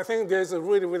I think there's a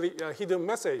really hidden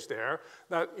message there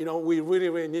that we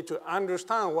really need to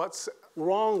understand what's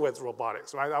wrong with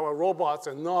robotics, right? Our robots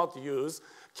are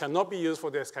cannot be used for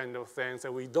this kind of things,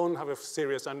 and we don't have a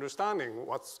serious understanding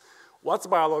what's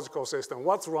biological system,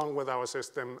 what's wrong with our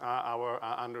system, our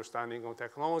understanding of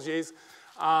technologies.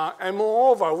 And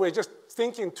moreover, we're just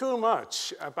thinking too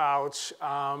much about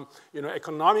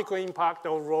economical impact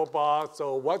of robots,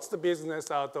 or what's the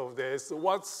business out of this,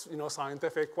 what's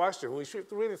scientific question. We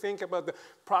should really think about the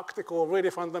practical, really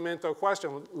fundamental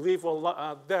question, live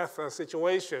or death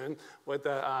situation with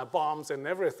bombs and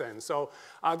everything. So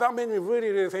that made me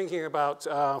really thinking about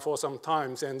for some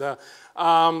times. And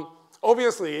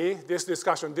obviously, this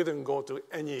discussion didn't go to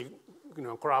any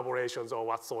collaborations or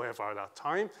whatsoever at that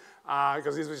time,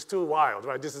 because it was too wild,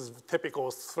 right? This is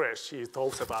typical Thrish. He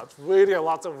talks about really a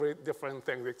lot of different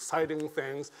things, exciting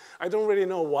things. I don't really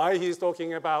know why he's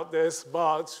talking about this,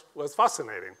 but it was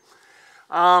fascinating.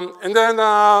 And then,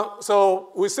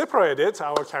 so we separated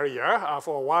our career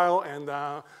for a while, and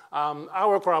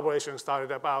our collaboration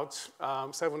started about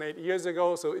 7, 8 years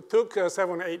ago. So it took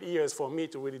 7, 8 years for me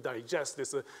to really digest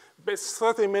this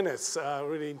 30 minutes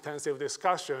really intensive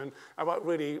discussion about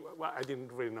really, well, I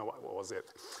didn't really know what was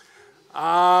it.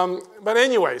 But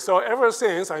anyway, so ever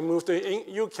since I moved to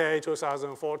UK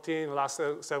 2014, last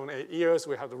 7, 8 years,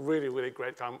 we had a really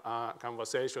great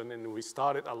conversation, and we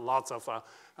started a lot of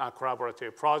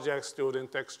collaborative projects,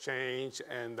 student exchange,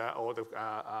 and all the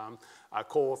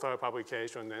co-author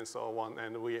publication and so on,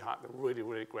 and we had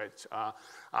really great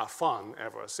fun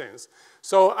ever since.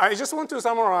 So I just want to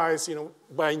summarize,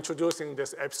 by introducing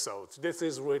this episode. This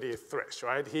is really Thrish,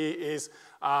 right? He is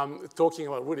talking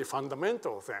about really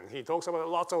fundamental things. He talks about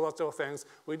lots of things.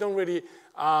 We don't really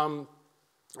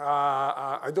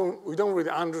we don't really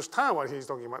understand what he's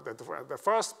talking about in the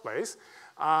first place.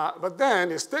 But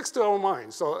then it sticks to our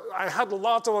minds. So I had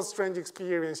lots of strange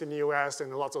experience in the US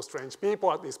and lots of strange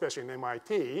people, especially in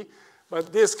MIT.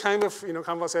 But this kind of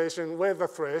conversation with the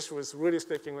Thrish was really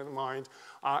sticking with mind,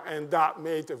 and that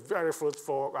made a very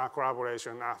fruitful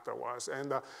collaboration afterwards.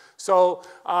 And so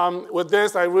with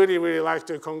this, I really like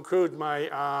to conclude my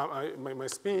my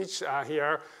speech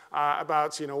here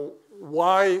about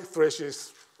why Thrish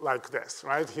is like this,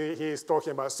 right? He's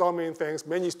talking about so many things.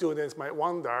 Many students might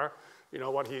wonder,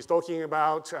 what he's talking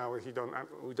about.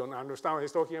 We don't understand what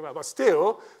he's talking about, but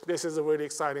still, this is a really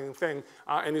exciting thing.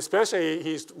 And especially,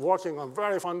 he's working on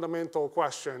very fundamental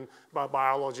question about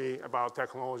biology, about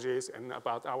technologies, and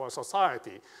about our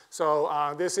society.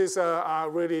 So this is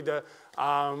really the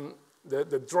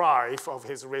the drive of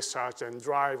his research and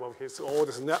drive of his all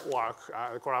this network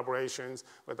collaborations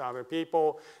with other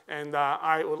people. And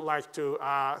I would like to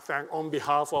thank, on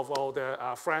behalf of all the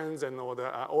friends and all the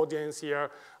audience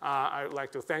here, I would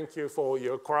like to thank you for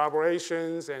your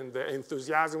collaborations and the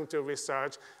enthusiasm to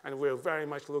research, and we're very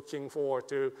much looking forward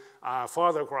to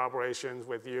further collaborations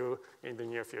with you in the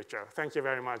near future. Thank you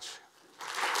very much.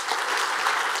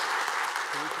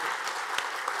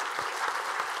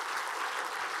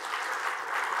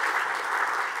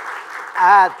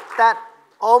 That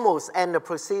almost ends the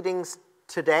proceedings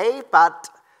today, but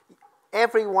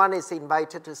everyone is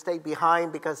invited to stay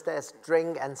behind because there's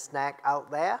drink and snack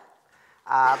out there.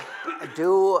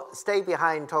 Do stay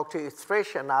behind, talk to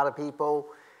Thrish and other people.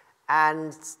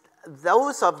 And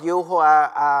those of you who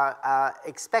are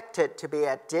expected to be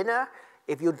at dinner,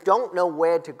 if you don't know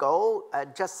where to go,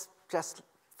 just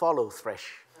follow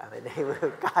Thrish. I mean, he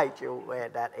will guide you where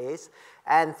that is.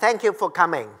 And thank you for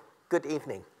coming. Good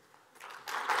evening.